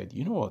 And I said,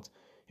 you know what?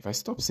 If I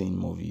stop seeing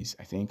movies,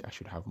 I think I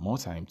should have more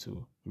time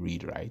to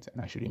read, right?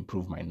 And I should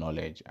improve my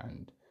knowledge.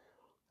 And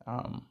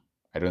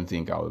I don't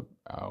think I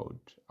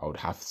would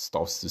have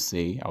stuff to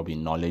say. I'll be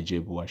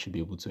knowledgeable. I should be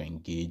able to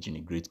engage in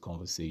a great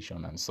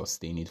conversation and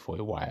sustain it for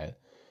a while.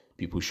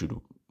 People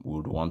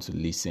would want to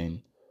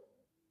listen.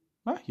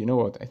 You know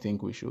what? I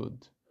think we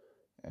should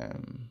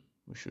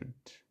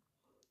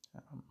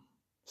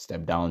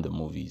step down the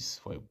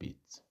movies for a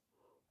bit.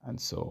 And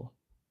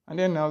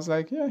then I was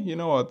like, yeah, you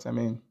know what? I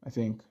mean, I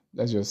think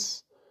let's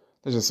just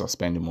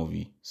suspend the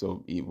movie.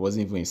 So it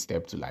wasn't even a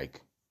step to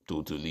like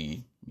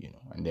totally,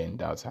 and then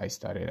that's how I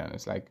started. And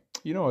it's like,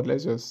 you know what?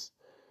 Let's just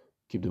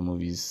keep the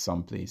movies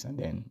someplace. And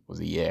then it was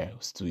a year, it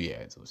was 2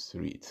 years, it was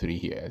 3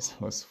 years,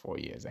 it was 4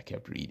 years. I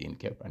kept reading,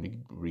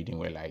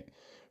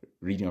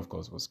 reading, of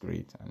course, was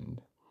great.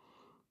 And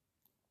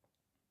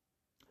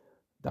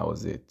that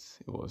was it.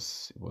 It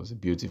was a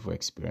beautiful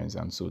experience.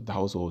 And so that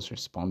was what was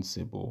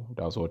responsible.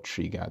 That was what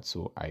triggered.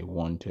 So I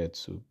wanted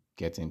to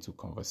get into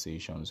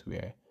conversations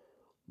where,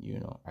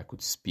 I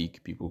could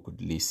speak, people could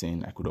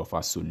listen, I could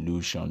offer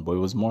solutions, but it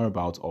was more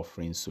about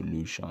offering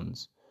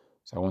solutions.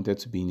 So I wanted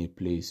to be in a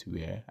place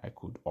where I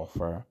could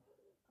offer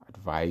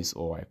advice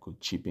or I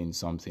could chip in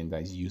something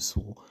that is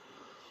useful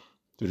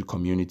to the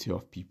community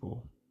of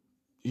people.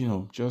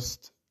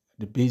 Just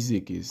the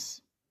basic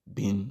is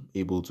being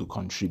able to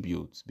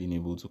contribute.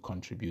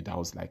 That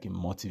was like a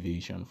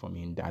motivation for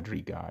me in that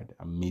regard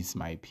amidst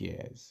my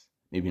peers.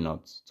 Maybe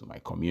not to my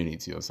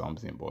community or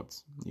something,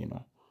 but,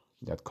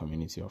 that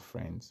community of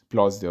friends.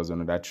 Plus, there was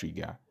another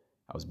trigger.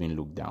 I was being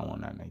looked down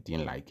on and I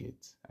didn't like it.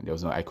 And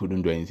I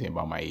couldn't do anything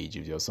about my age.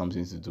 If there was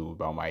something to do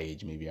about my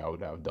age, maybe I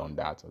would have done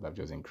that. I would have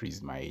just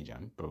increased my age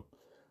and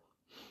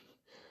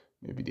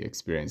maybe the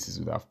experiences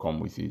would have come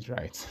with it,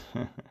 right?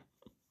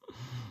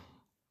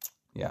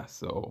 Yeah,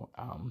 so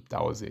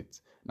that was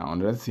it. Now,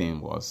 another thing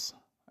was,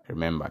 I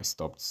remember I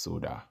stopped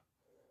soda.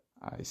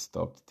 I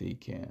stopped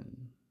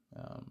taking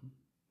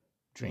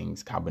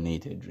drinks,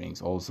 carbonated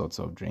drinks, all sorts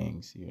of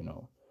drinks,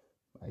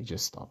 I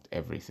just stopped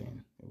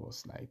everything. It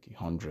was like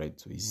 100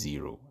 to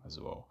 0 as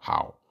well.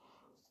 How?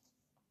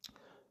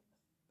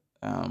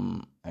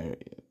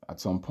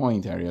 At some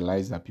point, I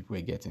realized that people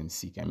were getting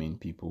sick. I mean,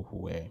 people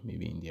who were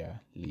maybe in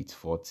their late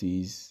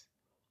 40s,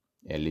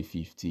 early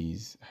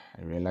 50s.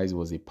 I realized it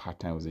was a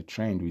pattern, it was a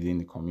trend within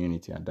the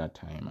community at that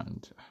time.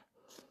 And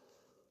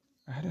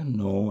I don't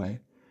know,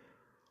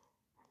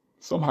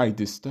 somehow it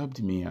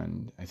disturbed me,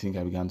 and I think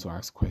I began to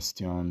ask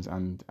questions,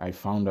 and I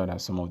found out that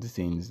some of the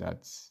things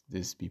that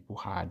these people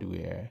had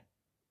were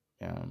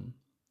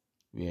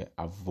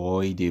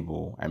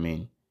avoidable. I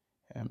mean,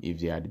 if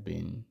they had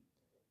been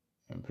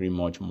pretty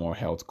much more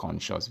health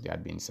conscious, if they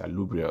had been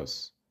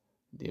salubrious,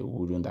 they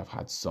wouldn't have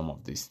had some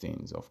of these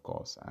things, of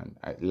course. And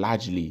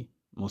largely,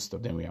 most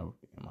of them were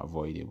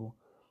avoidable.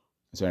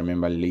 So I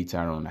remember later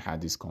on, I had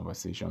this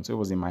conversation. So it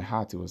was in my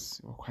heart. It was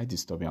quite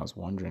disturbing. I was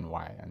wondering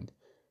why. And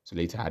so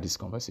later I had this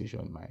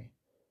conversation with my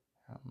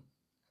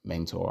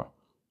mentor,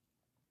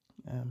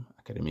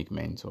 academic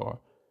mentor.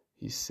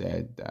 He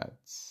said that,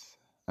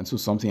 and so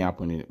something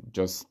happened in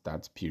just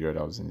that period.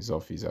 I was in his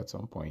office at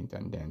some point,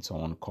 and then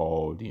someone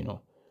called,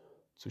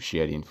 to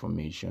share the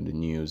information, the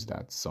news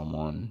that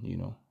someone,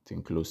 I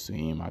think close to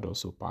him had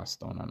also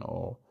passed on and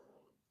all.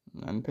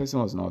 And the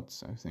person was not,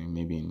 I think,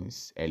 maybe in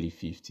his early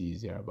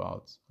 50s,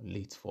 thereabouts,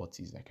 late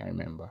 40s. I can't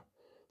remember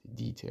the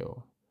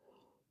detail.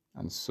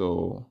 And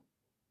so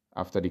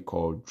after the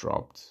call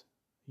dropped,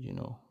 we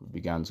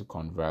began to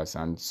converse,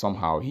 and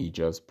somehow he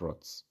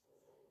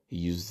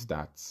used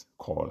that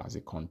call as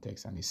a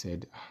context, and he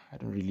said, I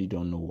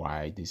don't know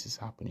why this is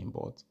happening,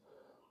 but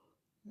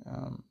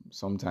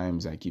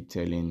sometimes I keep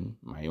telling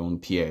my own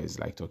peers,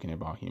 like talking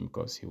about him,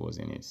 because he was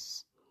in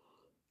his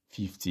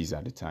 50s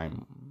at the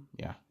time,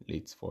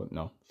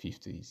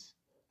 50s,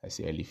 I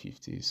say early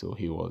 50s. So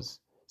he was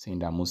saying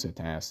that most of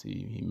the time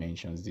he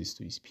mentions this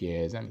to his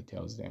peers, and he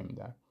tells them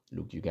that,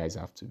 look, you guys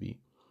have to be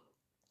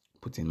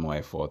put in more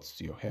effort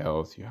to your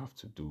health. You have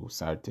to do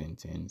certain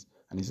things.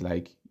 And it's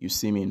like, you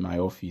see me in my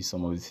office,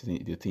 some of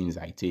the things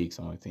I take,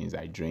 some of the things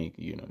I drink,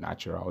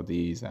 natural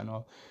days and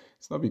all.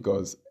 It's not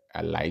because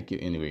I like it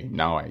anyway.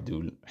 Now I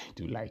do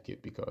like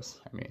it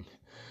because,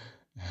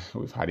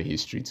 we've had a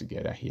history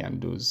together here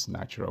and those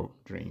natural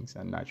drinks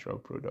and natural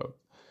products.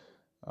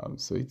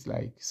 So it's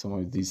like some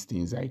of these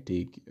things I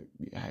take,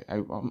 I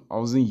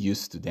wasn't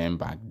used to them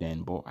back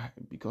then, but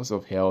because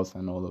of health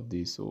and all of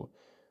this, so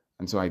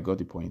I got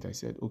the point. I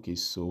said, okay,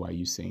 so are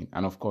you saying?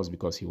 And of course,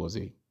 because he was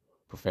a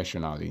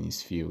professional in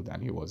his field,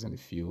 and he was in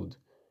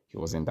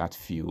that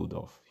field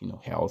of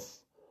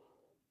health,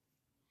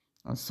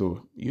 and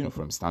so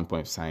from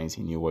standpoint of science,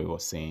 he knew what he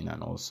was saying,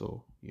 and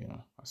also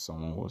as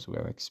someone who was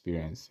well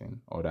experienced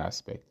in other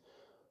aspects.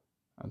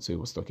 And so he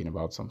was talking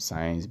about some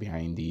science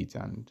behind it.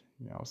 And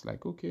I was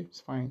like, okay,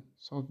 it's fine.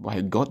 So but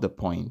I got the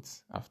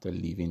point after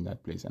leaving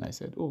that place. And I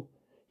said, oh,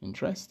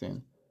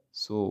 interesting.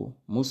 So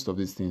most of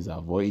these things are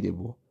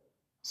avoidable.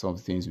 Some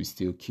things we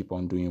still keep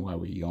on doing while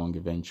we're young.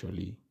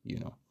 Eventually,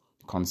 the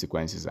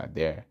consequences are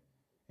there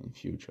in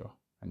future.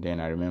 And then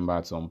I remember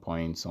at some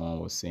point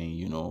someone was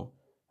saying,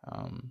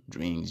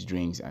 drinks.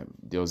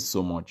 There was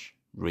so much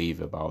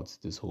rave about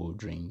this whole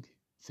drink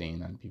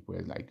thing, and people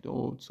were like,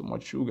 oh, so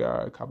much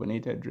sugar,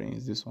 carbonated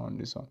drinks, this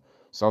one. So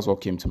that's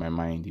what came to my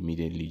mind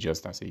immediately,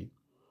 just as a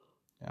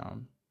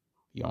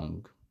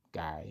young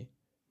guy,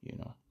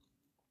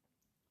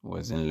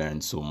 wasn't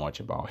learned so much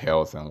about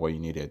health and what you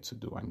needed to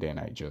do. And then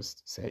I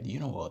just said, you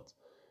know what,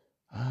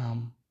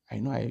 I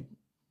know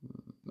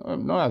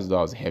not as though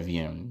I was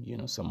heavy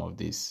on some of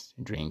these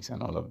drinks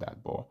and all of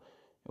that, but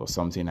it was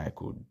something I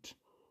could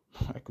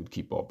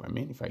keep up.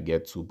 If I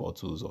get 2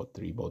 bottles or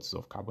 3 bottles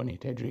of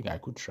carbonated drink, I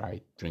could try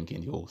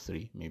drinking the whole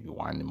 3, maybe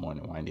one in the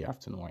morning, one in the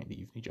afternoon, one in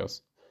the evening.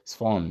 Just, it's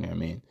fun,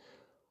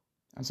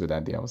 And so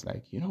that day I was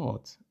like, you know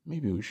what,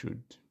 maybe we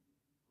should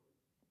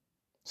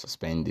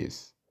suspend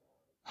this.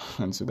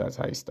 And so that's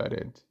how I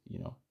started,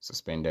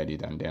 suspended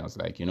it. And then I was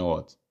like, you know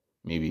what,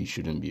 maybe it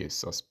shouldn't be a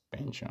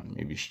suspension.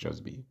 Maybe it should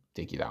just be,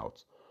 take it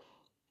out.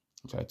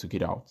 So I took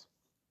it out.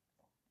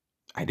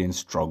 I didn't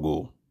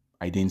struggle.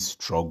 I didn't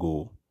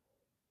struggle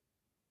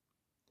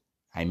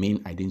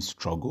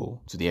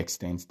to the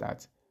extent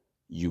that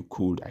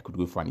I could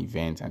go for an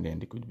event and then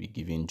they could be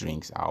giving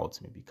drinks out,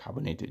 maybe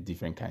carbonated,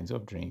 different kinds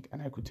of drink.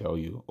 And I could tell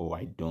you, oh,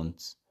 I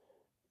don't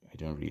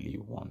really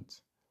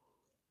want.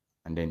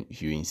 And then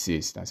if you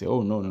insist and say,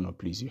 oh, no,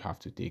 please, you have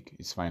to take,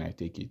 it's fine, I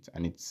take it.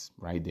 And it's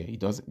right there.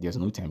 There's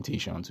no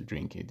temptation to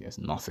drink it. There's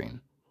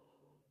nothing.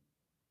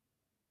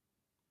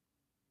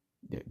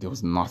 There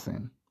was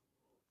nothing.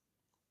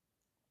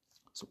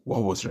 So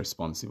what was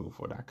responsible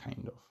for that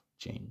kind of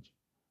change?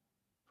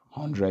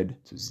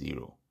 100 to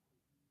 0.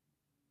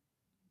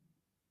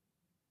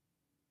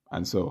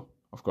 And so,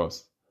 of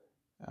course,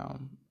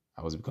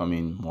 I was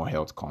becoming more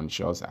health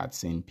conscious. I'd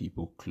seen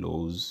people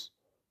close,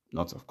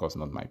 not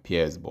my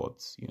peers,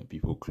 but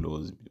people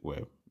close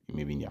were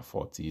maybe in their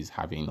 40s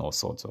having all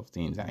sorts of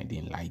things, and I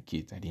didn't like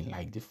it. I didn't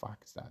like the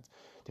fact that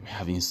they were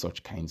having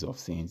such kinds of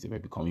things. They were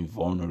becoming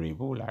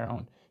vulnerable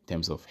around in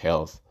terms of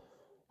health.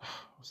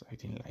 So I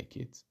didn't like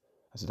it.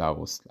 So that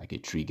was like a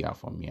trigger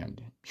for me,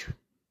 and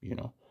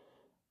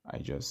I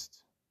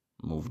just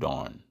moved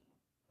on,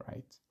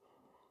 right?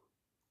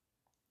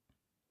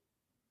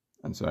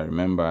 And so I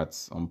remember at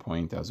some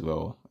point as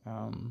well,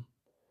 I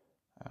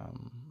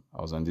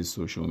was on this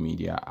social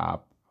media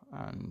app,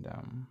 and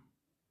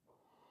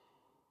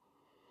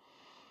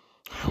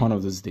one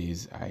of those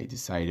days I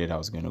decided I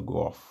was going to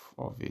go off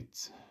of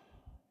it,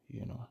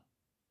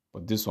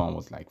 But this one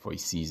was like for a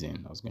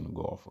season. I was going to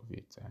go off of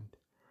it, and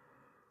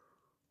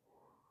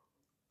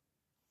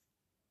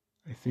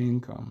I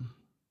think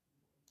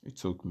it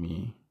took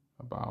me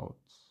about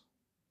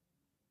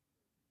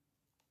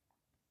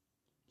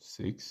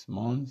 6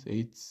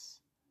 months,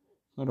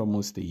 not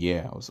almost a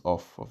year. I was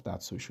off of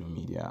that social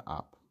media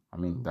app.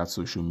 That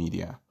social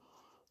media.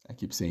 I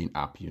keep saying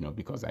app,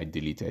 because I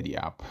deleted the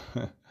app.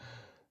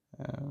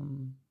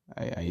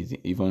 I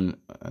even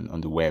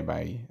on the web,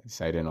 I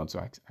decided not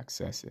to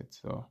access it.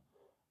 So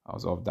I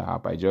was off the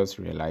app. I just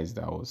realized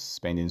I was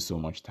spending so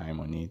much time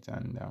on it,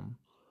 and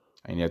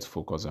I needed to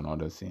focus on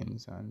other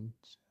things. And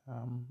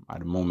at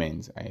the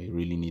moment, I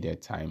really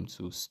needed time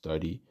to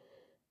study.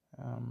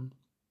 I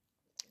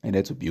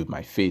needed to build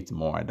my faith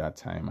more at that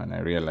time, and I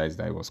realized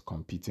I was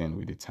competing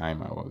with the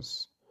time I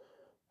was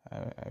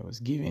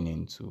giving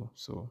into.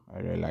 So I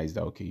realized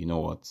that, okay, you know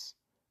what,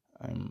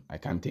 I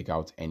can't take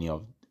out any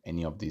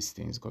of these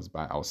things, because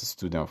I was a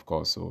student, of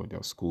course, so there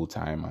was school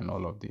time and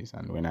all of this.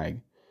 And when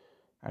I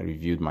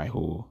reviewed my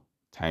whole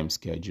time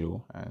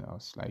schedule, and I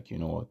was like, you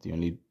know what, the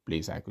only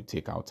place I could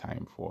take out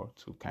time for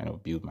to kind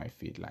of build my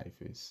faith life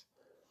is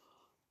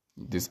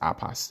this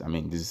app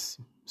this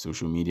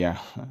social media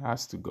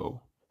has to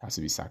go, has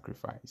to be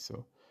sacrificed.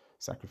 So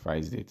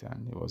sacrificed it,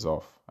 and it was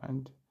off.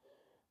 And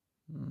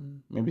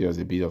maybe there was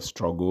a bit of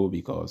struggle,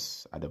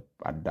 because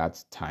at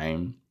that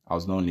time I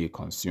was not only a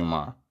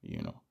consumer,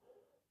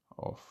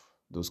 of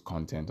those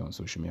content on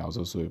social media. I was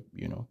also,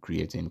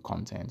 creating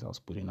content. I was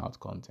putting out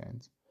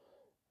content.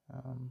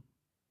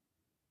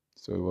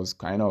 So it was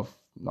kind of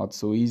not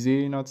so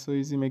easy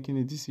making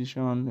a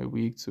decision a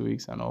week, 2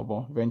 weeks and all,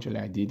 but eventually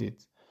I did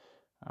it.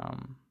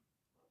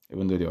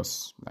 Even though there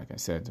was, like I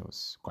said, it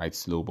was quite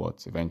slow,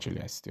 but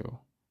eventually I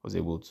still was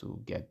able to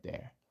get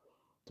there.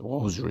 So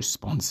what was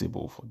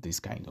responsible for this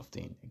kind of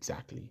thing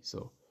exactly?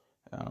 So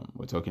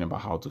we're talking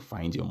about how to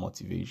find your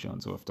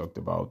motivation. So we've talked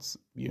about,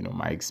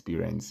 my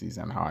experiences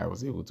and how I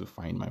was able to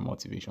find my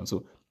motivation.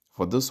 So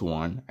for this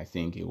one, I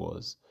think it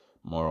was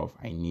more of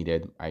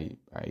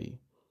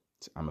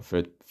I'm a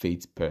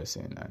faith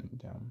person,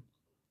 and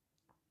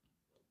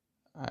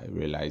I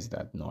realized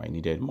that no, I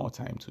needed more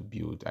time to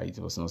build. It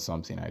was not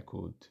something I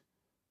could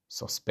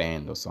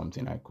suspend or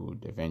something I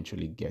could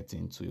eventually get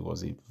into. It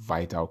was a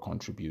vital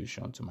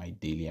contribution to my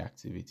daily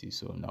activity.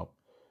 So now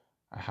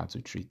I had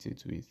to treat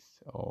it with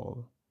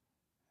all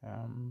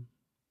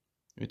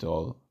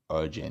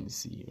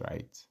urgency,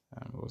 right?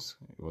 It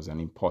was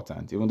an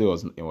important, even though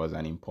it was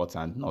an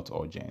important, not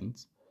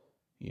urgent,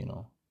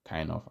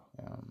 kind of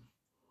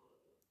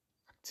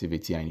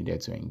activity I needed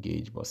to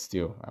engage, but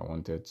still I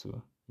wanted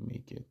to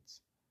make it.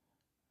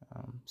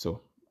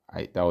 So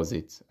that was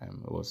it.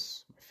 It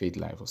was my faith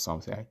life or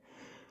something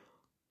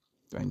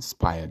that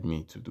inspired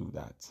me to do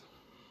that.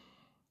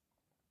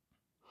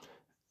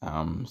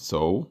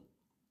 So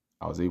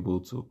I was able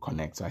to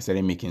connect. So I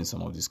started making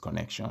some of these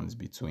connections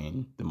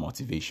between the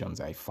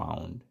motivations I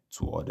found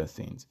to other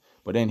things.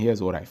 But then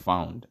here's what I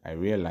found. I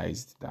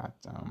realized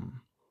that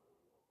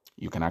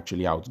you can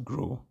actually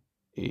outgrow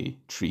a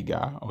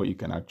trigger, or you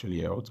can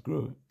actually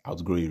outgrow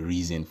a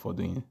reason for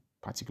doing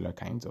particular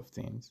kinds of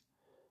things.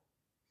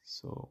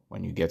 So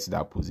when you get to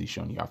that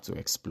position, you have to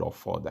explore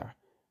further,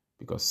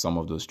 because some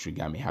of those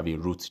triggers may have a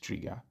root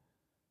trigger.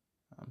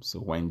 So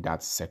when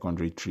that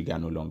secondary trigger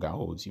no longer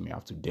holds, you may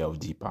have to delve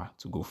deeper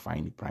to go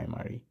find the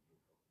primary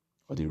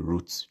or the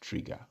root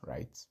trigger,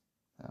 right?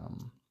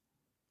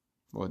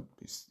 But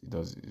this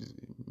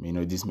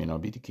may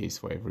not be the case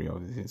for every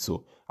other thing.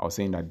 So I was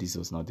saying that this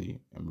was not the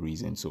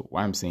reason. So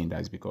why I'm saying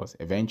that is because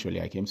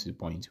eventually I came to the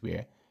point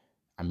where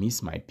I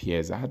miss my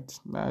peers. To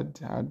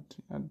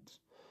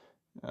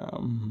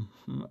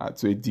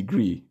a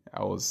degree,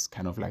 I was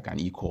kind of like an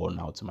equal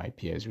now to my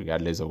peers,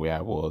 regardless of where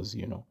I was.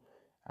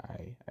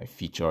 I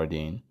featured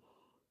in.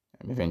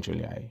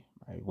 Eventually, I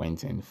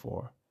went in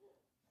for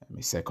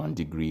a second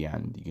degree,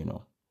 and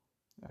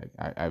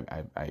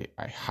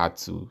I had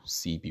to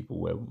see people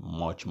were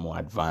much more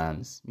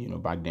advanced.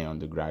 Back then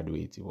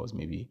undergraduate, it was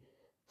maybe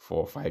 4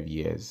 or 5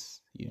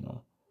 years.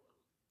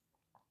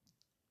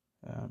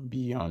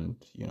 Beyond.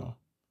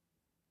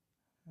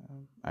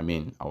 I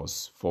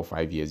was 4 or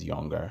 5 years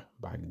younger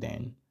back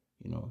then.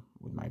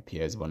 With my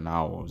peers, but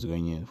now I was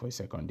going in for a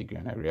second degree,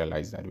 and I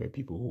realized that there were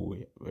people who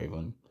were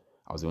even.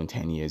 I was even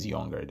 10 years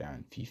younger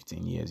than,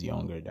 15 years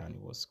younger than.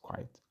 It was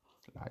quite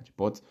large.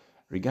 But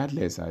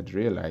regardless, I'd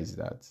realized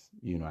that,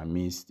 I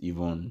missed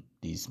even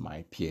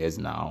my peers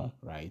now,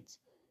 right?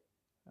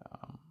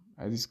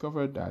 I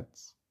discovered that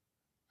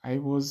I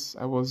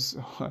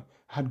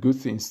had good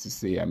things to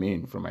say.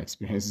 From my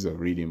experiences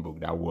of reading book,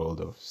 that world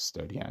of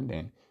study, and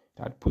then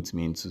that put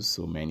me into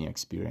so many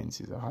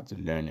experiences. I had to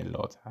learn a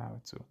lot. I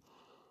had to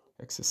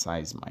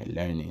exercise my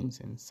learnings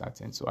in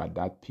certain. So at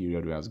that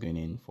period where I was going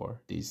in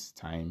for this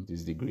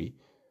degree,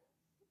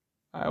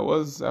 I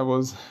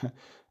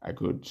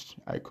could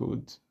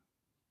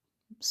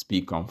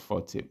speak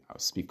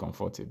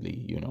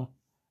comfortably,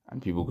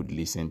 and people could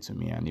listen to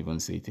me and even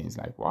say things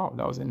like, wow,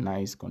 that was a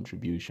nice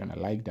contribution. I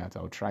like that.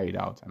 I'll try it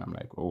out. And I'm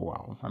like, oh,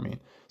 wow.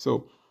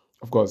 So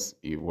of course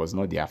it was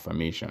not the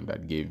affirmation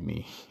that gave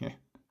me,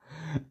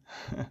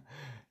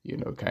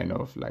 kind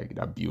of like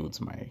that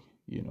builds my,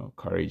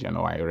 courage.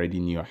 I already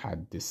knew I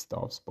had this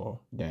stuff, but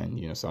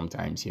then,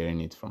 sometimes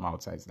hearing it from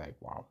outside is like,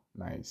 wow,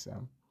 nice.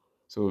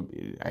 So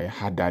I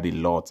had that a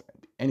lot.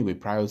 Anyway,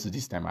 prior to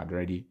this time,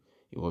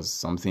 it was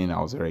something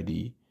I was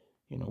already,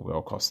 well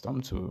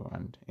accustomed to.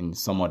 And in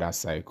some other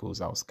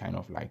cycles, I was kind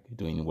of like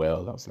doing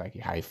well. I was like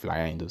a high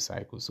flyer in those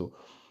cycles. So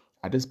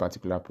at this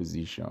particular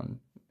position,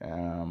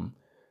 that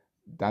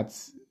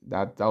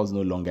was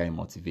no longer a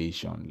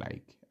motivation.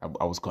 Like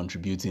I was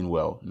contributing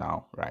well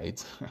now,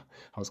 right?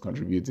 I was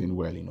contributing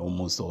well in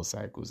almost all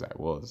cycles I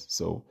was.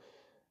 So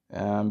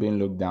being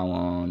looked down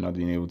on, not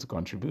being able to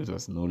contribute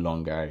was no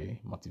longer a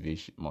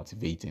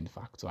motivating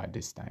factor at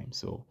this time.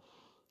 So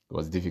it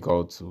was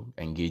difficult to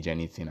engage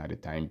anything at the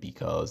time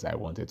because I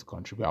wanted to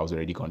contribute. I was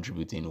already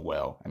contributing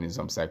well. And in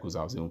some cycles,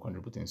 I was even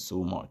contributing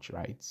so much,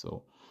 right?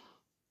 So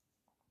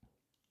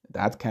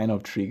that kind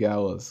of trigger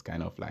was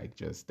kind of like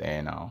just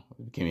there now.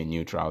 It became a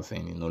neutral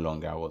thing. It no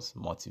longer was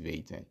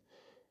motivating.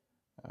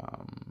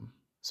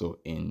 So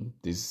in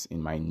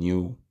my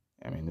new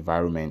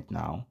environment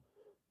now,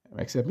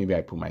 except maybe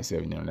I put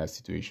myself in another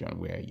situation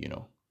where,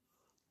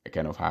 I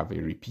kind of have a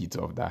repeat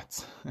of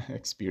that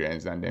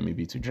experience, and then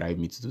maybe to drive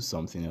me to do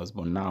something else.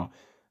 But now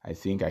I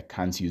think I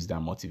can't use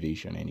that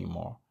motivation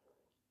anymore.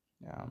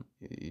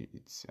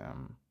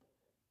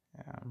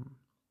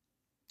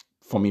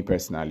 for me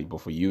personally, but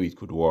for you, it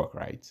could work,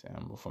 right?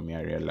 But for me,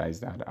 I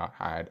realized that I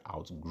had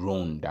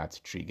outgrown that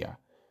trigger.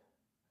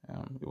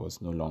 It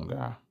was no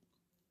longer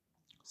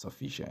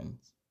sufficient.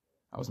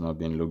 I was not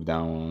being looked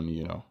down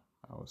on,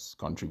 I was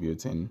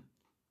contributing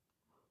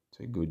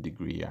to a good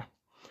degree, yeah.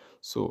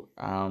 So,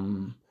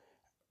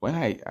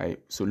 when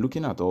so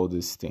looking at all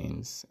these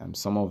things,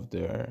 some of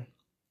the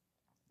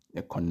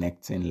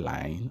connecting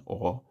line,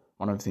 or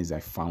one of the things I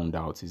found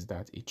out is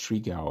that a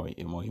trigger or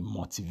a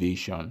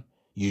motivation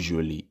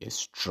usually is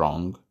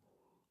strong,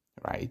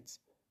 right?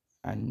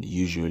 And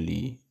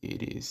usually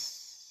it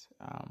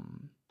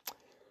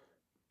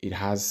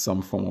has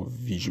some form of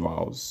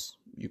visuals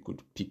you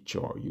could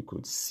picture, you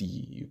could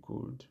see,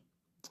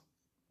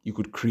 you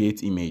could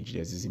create image.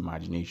 There's this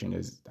imagination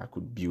that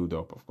could build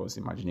up. Of course,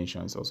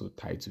 imagination is also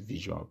tied to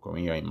visual.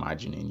 When you're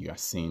imagining, you are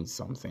seeing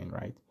something,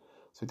 right?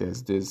 So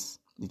there's this,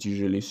 it's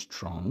usually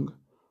strong.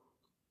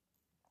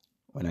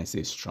 When I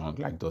say strong,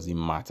 like, does it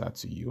matter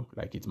to you?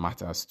 Like, it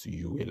matters to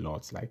you a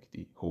lot, like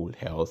the whole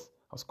health.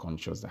 I was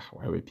conscious that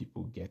why were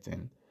people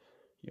getting,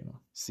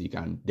 sick?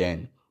 And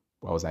then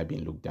why was I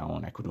being looked down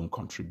on? I couldn't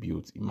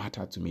contribute. It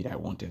mattered to me that I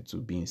wanted to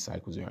be in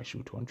cycles where I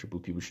should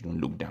contribute. People shouldn't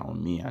look down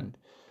on me and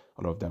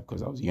all of that,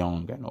 because I was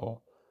young and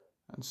all.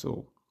 And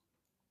so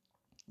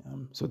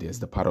there's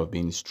the part of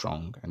being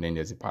strong, and then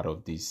there's a part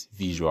of this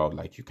visual,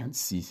 like you can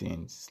see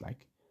things,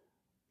 like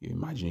your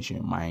imagination,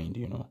 your mind,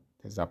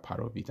 there's that part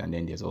of it. And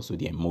then there's also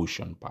the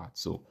emotion part.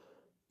 So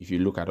if you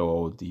look at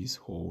all these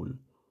whole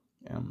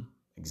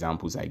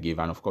examples I gave,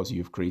 and of course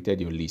you've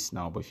created your list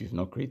now, but if you've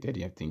not created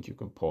it, I think you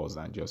can pause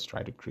and just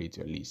try to create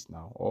your list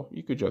now, or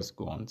you could just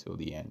go on till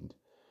the end.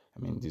 I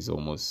mean,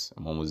 I'm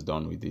almost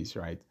done with this,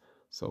 right?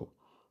 So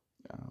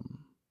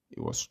it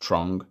was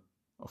strong.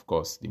 Of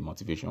course, the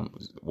motivation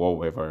was,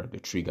 whatever, the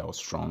trigger was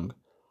strong.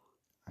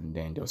 And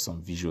then there was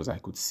some visuals. I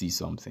could see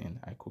something.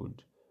 I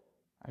could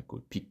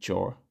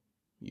picture,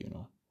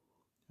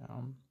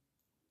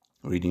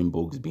 reading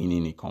books, being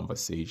in a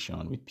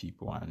conversation with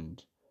people,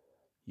 and,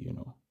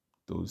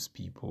 those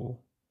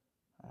people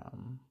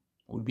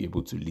would be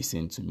able to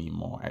listen to me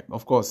more.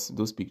 Of course,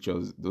 those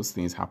pictures, those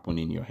things happen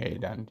in your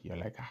head, and you're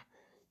like,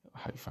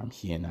 if I'm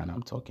here now and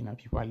I'm talking and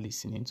people are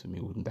listening to me,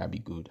 wouldn't that be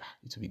good?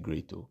 It would be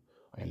great too.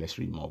 Let's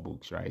read more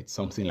books, right?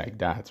 Something like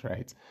that,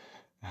 right?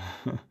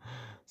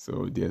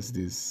 So there's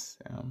this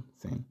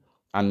thing.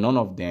 And none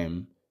of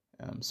them,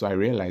 so I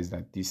realized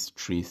that these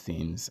three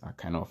things are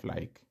kind of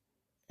like,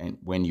 and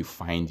when you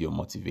find your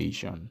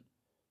motivation,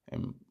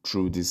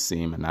 through this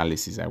same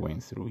analysis I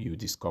went through, you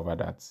discover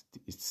that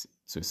it's,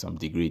 to some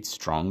degree, it's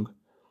strong.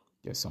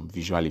 There's some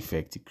visual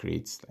effect it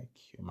creates, like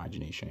your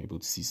imagination, able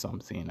to see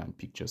something and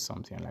picture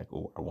something, like,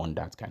 oh, I want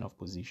that kind of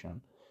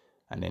position.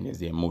 And then there's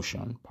the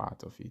emotion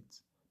part of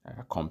it that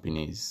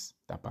accompanies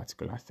that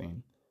particular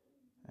thing.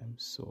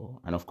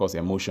 And of course,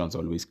 emotions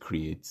always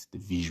create the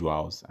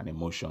visuals, and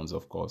emotions,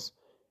 of course,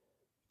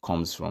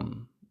 comes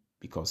from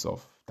because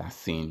of that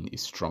thing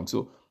is strong.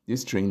 So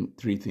these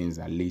three things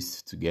are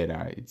laced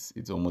together.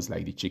 It's almost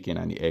like the chicken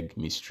and the egg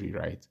mystery,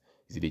 right?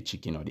 Is it the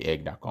chicken or the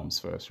egg that comes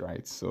first,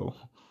 right? So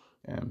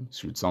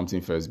should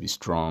something first be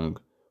strong,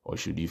 or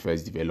should you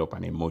first develop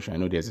an emotion? I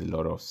know there's a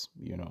lot of,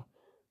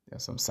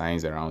 there's some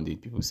science around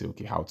it. People say,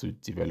 okay, how to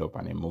develop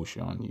an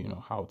emotion,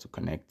 how to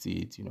connect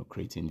it,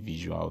 creating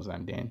visuals,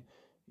 and then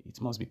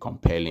it must be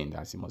compelling,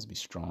 that it must be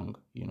strong,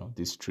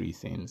 these three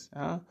things.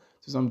 To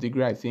some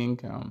degree, I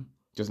think,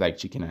 just like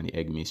chicken and the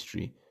egg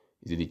mystery,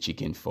 is it the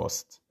chicken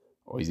first,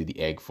 or is it the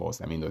egg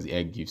first? I mean, does the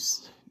egg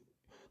gives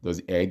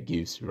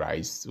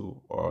rise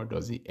to, or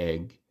is it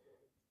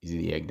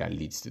the egg that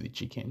leads to the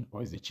chicken,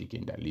 or is the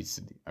chicken that leads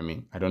to I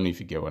mean, I don't know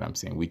if you get what I'm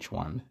saying, which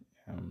one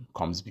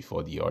comes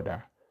before the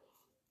other.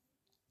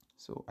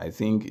 So I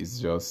think it's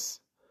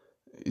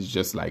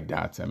just like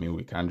that. I mean,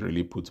 we can't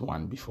really put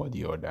one before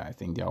the other. I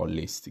think they're all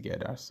laced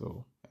together.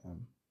 So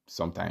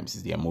sometimes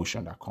it's the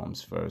emotion that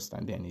comes first,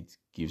 and then it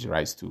gives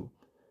rise to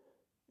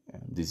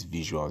these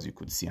visuals you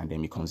could see, and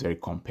then becomes very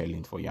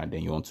compelling for you, and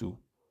then you want to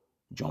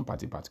jump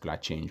at a particular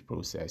change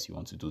process. You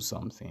want to do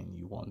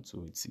something.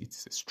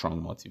 It's a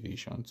strong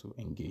motivation to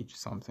engage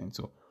something.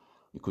 So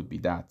it could be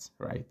that,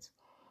 right?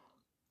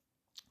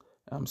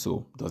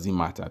 So does it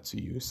matter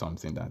to you?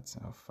 Something that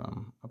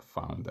I've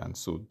found. And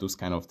so those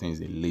kind of things,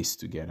 they lace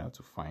together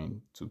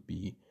to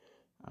be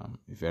a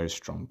very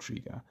strong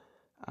trigger.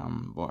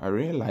 But I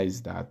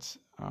realized that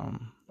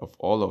of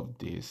all of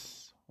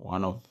this,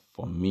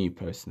 for me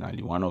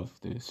personally, one of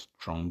the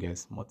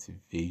strongest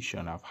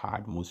motivation I've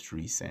had most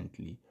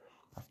recently,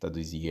 after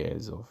these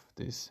years of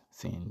these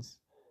things.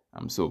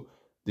 So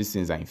these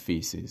things are in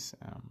phases.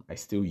 I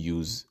still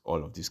use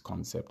all of this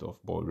concept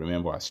but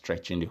remember, I'm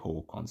stretching the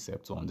whole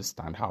concept to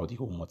understand how the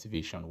whole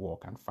motivation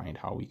work and find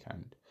how we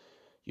can,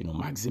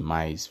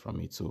 maximize from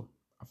it. So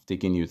I've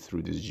taken you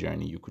through this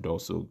journey. You could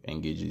also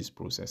engage this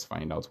process,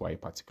 find out why a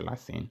particular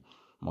thing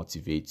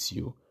motivates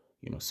you,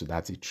 so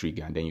that's a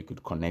trigger, and then you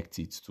could connect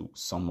it to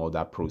some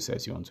other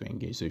process you want to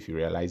engage. So if you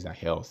realize that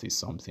health is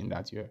something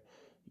that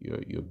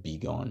you're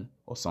big on,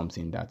 or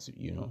something that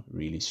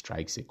really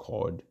strikes a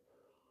chord,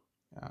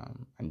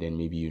 and then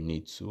maybe you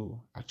need to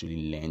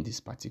actually learn this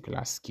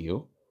particular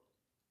skill.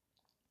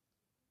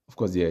 Of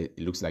course, it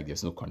looks like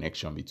there's no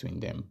connection between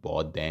them,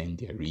 but then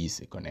there is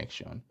a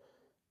connection.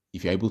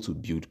 If you're able to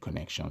build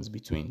connections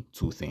between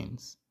two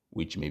things,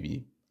 which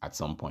maybe at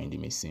some point it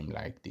may seem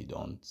like they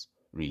don't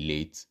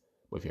relate,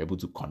 but if you're able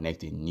to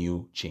connect a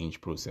new change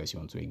process you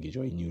want to engage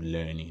or a new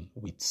learning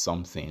with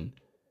something,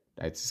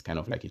 that's kind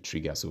of like a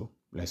trigger. So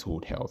let's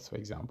hold health, for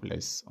example.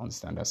 Let's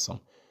understand that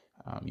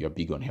you're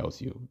big on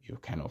health. You're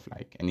kind of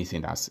like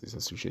anything that is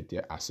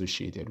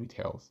associated with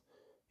health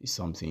is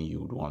something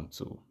you would want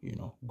to,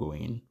 go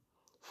in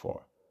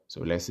for.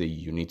 So let's say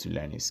you need to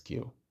learn a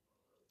skill,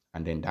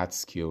 and then that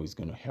skill is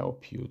going to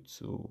help you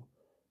to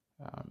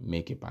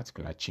make a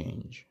particular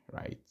change,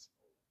 right?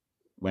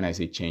 When I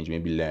say change,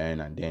 maybe learn,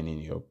 and then in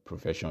your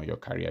profession, your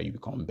career, you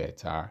become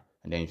better.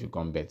 And then if you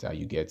become better,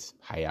 you get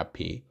higher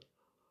pay.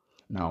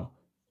 Now,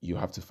 you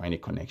have to find a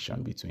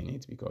connection between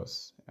it,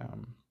 because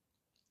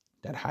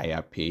that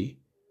higher pay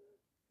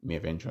may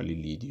eventually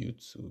lead you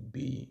to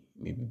be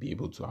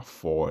able to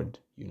afford,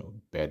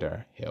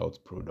 better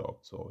health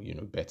products, or,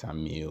 better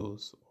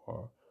meals,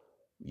 or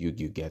you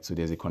get. So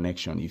there's a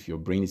connection. If your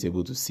brain is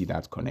able to see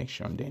that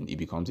connection, then it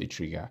becomes a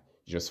trigger.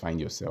 You just find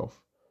yourself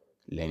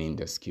learning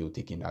the skill,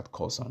 taking that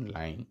course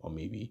online, or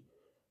maybe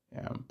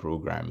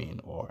programming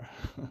or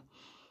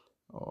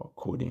or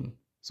coding.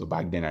 So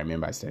back then I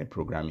remember I started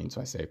programming,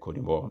 so I started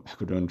coding, but I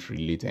couldn't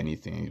relate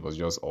anything. It was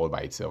just all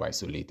by itself,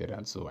 isolated,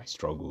 and so I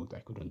struggled. I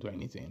couldn't do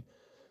anything.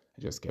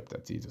 I just kept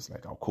at it. Just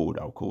like I'll code,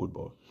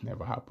 but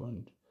never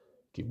happened.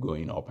 Keep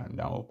going up and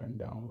down, up and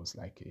down. It was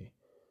like a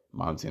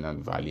mountain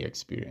and valley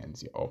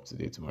experience. You're up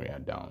today, tomorrow you're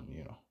down,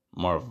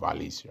 more of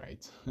valleys,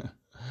 right?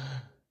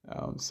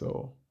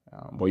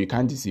 But you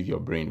can't deceive your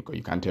brain, because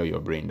you can't tell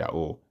your brain that,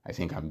 oh, I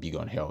think I'm big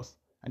on health.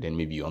 And then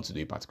maybe you want to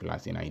do a particular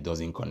thing and it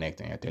doesn't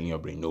connect, and you're telling your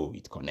brain, no,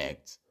 it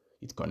connects.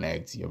 It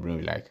connects. Your brain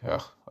will be like,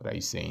 what are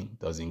you saying? It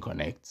doesn't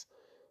connect.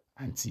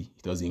 Auntie,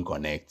 it doesn't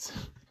connect.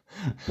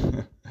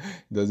 It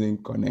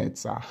doesn't connect,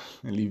 sir.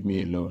 Leave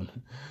me alone.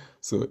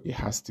 So it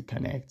has to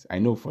connect. I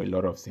know for a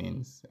lot of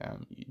things,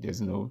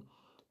 there's no,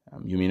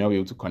 you may not be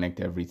able to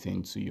connect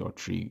everything to your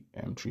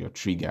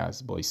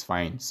triggers, but it's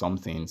fine. Some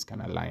things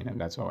can align,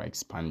 and that's why we're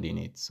expanding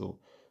it. So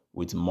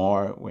with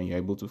more, when you're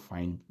able to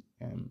find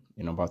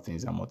a number of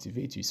things that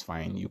motivate you, it's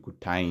fine. You could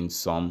tie in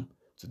some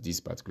to this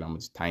particular,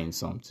 tie in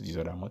some to this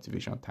other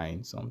motivation, tie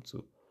in some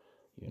to,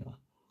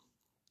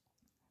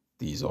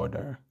 these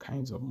other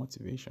kinds of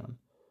motivation.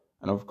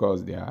 And of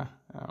course, there are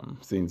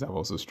things I've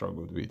also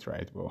struggled with,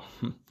 right? Well,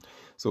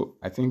 so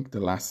I think the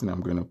last thing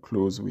I'm going to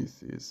close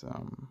with is,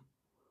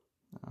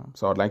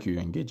 so I'd like you to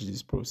engage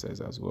this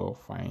process as well.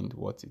 Find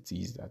what it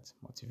is that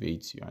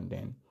motivates you, and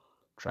then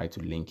try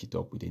to link it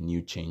up with a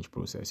new change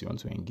process you want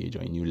to engage,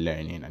 or a new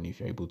learning. And if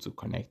you're able to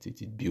connect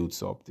it, it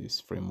builds up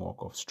this framework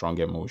of strong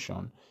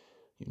emotion,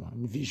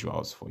 and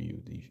visuals for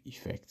you, the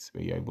effects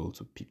where you're able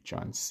to picture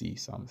and see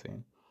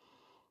something.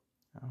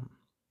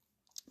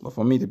 But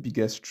for me, the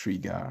biggest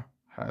trigger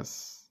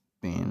has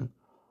been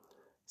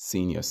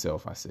seeing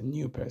yourself as a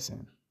new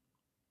person.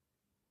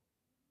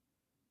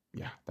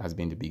 Yeah, that's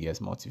been the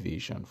biggest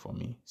motivation for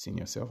me, seeing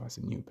yourself as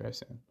a new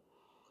person.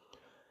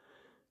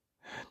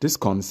 This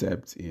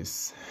concept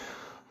is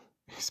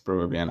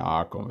probably an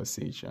hour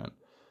conversation,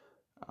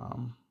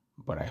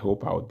 but I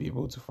hope I would be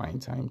able to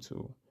find time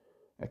to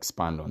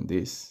expand on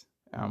this.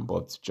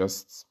 But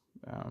just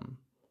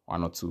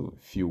one or two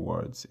few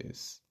words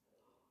is,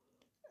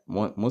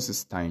 most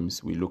of the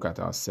times we look at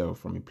ourselves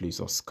from a place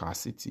of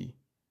scarcity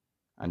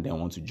and then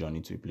want to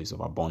journey to a place of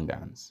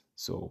abundance.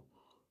 So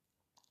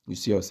you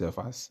see yourself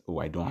as, oh,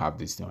 I don't have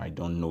this thing, I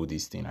don't know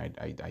this thing, I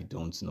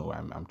don't know,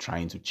 I'm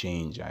trying to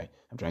change,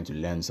 I'm trying to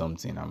learn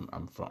something,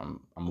 I'm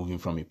moving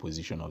from a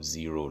position of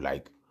zero,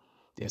 like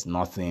there's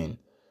nothing,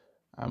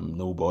 I'm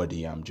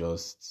nobody, I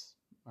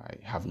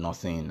have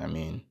nothing. I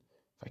mean,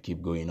 if I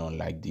keep going on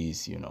like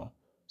this,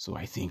 so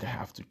I think I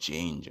have to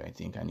change, I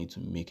think I need to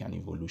make an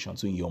evolution.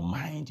 So in your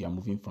mind, you're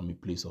moving from a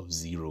place of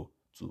 0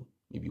 to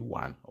maybe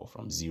 1, or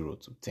from 0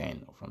 to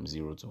 10, or from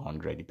 0 to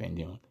 100,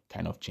 depending on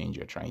kind of change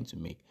you're trying to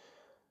make.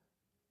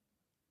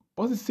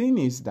 But the thing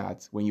is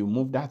that when you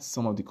move, that's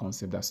some of the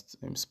concept that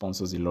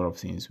sponsors a lot of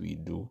things we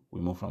do.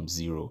 We move from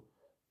 0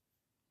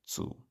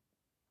 to,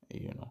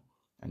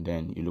 and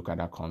then you look at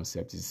that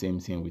concept. It's the same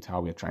thing with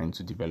how we're trying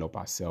to develop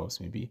ourselves,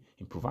 maybe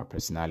improve our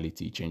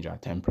personality, change our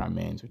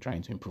temperament. We're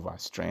trying to improve our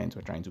strength.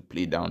 We're trying to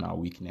play down our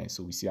weakness.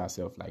 So we see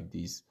ourselves like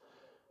this,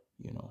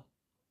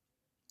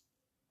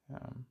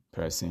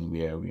 person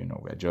where,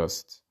 we're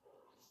just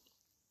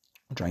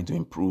trying to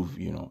improve,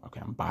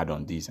 okay, I'm bad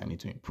on this, I need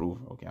to improve.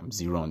 Okay, I'm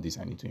 0 on this,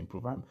 I need to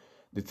improve.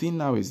 The thing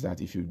now is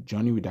that if you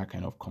journey with that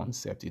kind of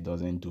concept, it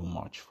doesn't do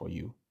much for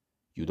you.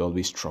 You'd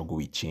always struggle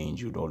with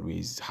change. You'd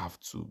always have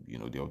to,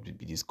 there would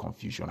be this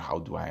confusion. How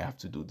do I have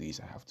to do this?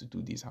 I have to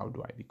do this. How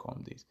do I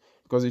become this?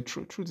 Because the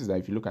truth is that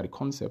if you look at the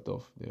concept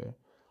of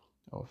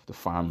the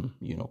farm,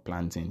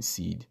 planting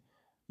seed,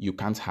 you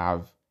can't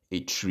have a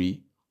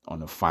tree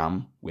on a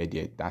farm where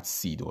that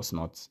seed was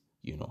not,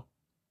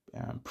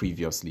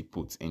 previously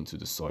put into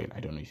the soil. I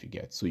don't know if you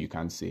get. So you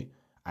can't say,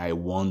 I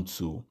want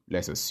to,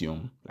 let's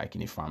assume, like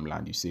in a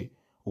farmland, you say,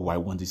 oh, I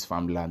want this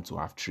farmland to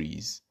have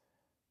trees.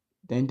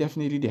 Then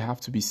definitely there have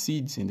to be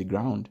seeds in the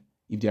ground.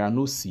 If there are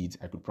no seeds,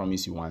 I could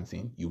promise you one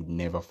thing, you would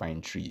never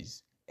find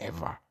trees,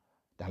 ever.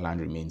 That land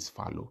remains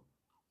fallow.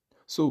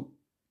 So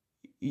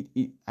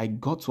I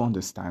got to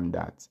understand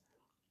that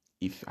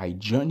if I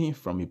journey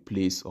from a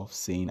place of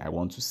saying I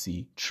want to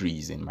see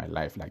trees in my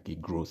life, like a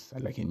growth,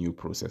 like a new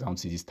process, I want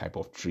to see this type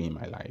of tree in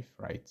my life,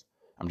 right?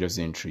 I'm just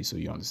saying tree so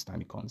you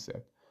understand the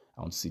concept.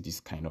 I want to see this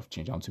kind of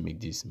change. I want to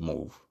make this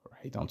move,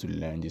 right? I want to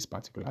learn this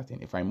particular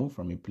thing. If I move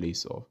from a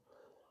place of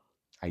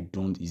I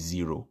don't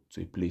zero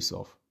to a place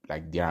of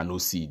like there are no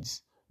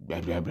seeds,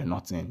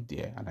 nothing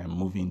there, and I'm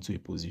moving to a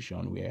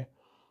position where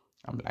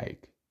I'm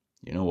like,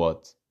 you know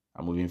what?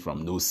 I'm moving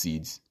from no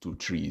seeds to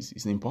trees.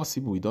 It's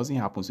impossible. It doesn't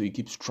happen. So you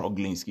keep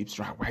struggling.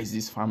 Why is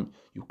this farm?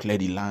 You clear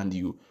the land.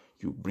 You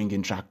bring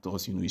in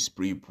tractors. You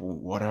spray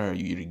water.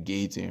 You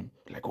irrigate them.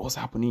 Like what's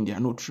happening? There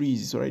are no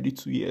trees. It's already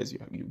 2 years.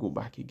 You go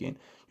back again.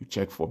 You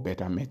check for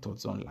better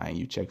methods online.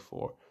 You check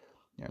for,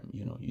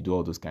 you do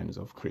all those kinds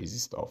of crazy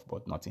stuff,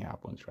 but nothing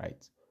happens,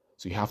 right?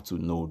 So you have to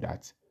know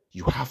that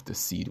you have the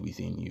seed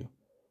within you.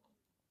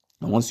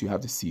 And once you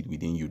have the seed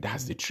within you,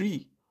 that's the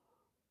tree,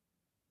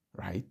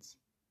 right?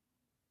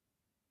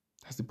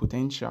 That's the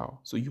potential.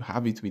 So you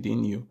have it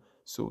within you.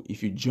 So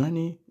if you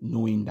journey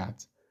knowing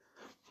that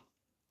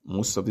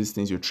most of these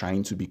things you're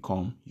trying to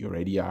become, you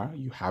already are,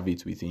 you have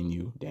it within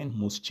you, then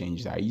most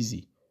changes are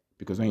easy.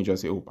 Because when you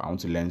just say, oh, I want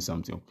to learn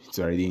something, it's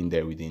already in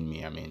there within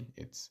me.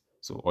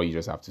 So all you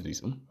just have to do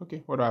is,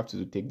 okay, what do I have to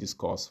do? Take this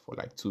course for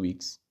like 2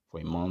 weeks,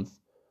 for a month,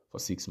 for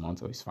 6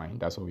 months, it's fine.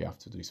 That's what we have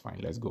to do. It's fine.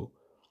 Let's go.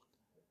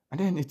 And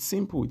then it's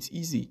simple. It's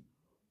easy.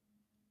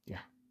 Yeah.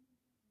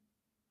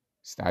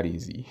 It's that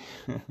easy.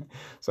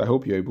 So I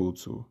hope you're able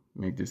to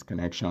make these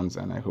connections,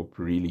 and I hope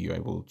really you're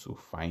able to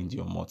find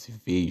your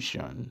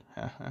motivation.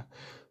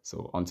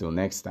 So until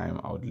next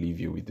time, I would leave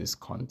you with this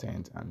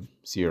content and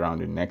see you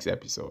around in the next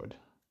episode.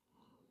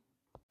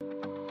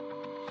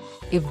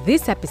 If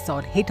this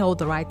episode hit all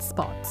the right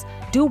spots,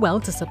 do well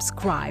to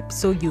subscribe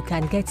so you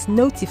can get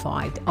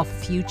notified of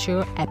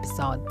future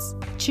episodes.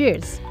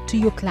 Cheers to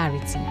your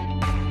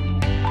clarity.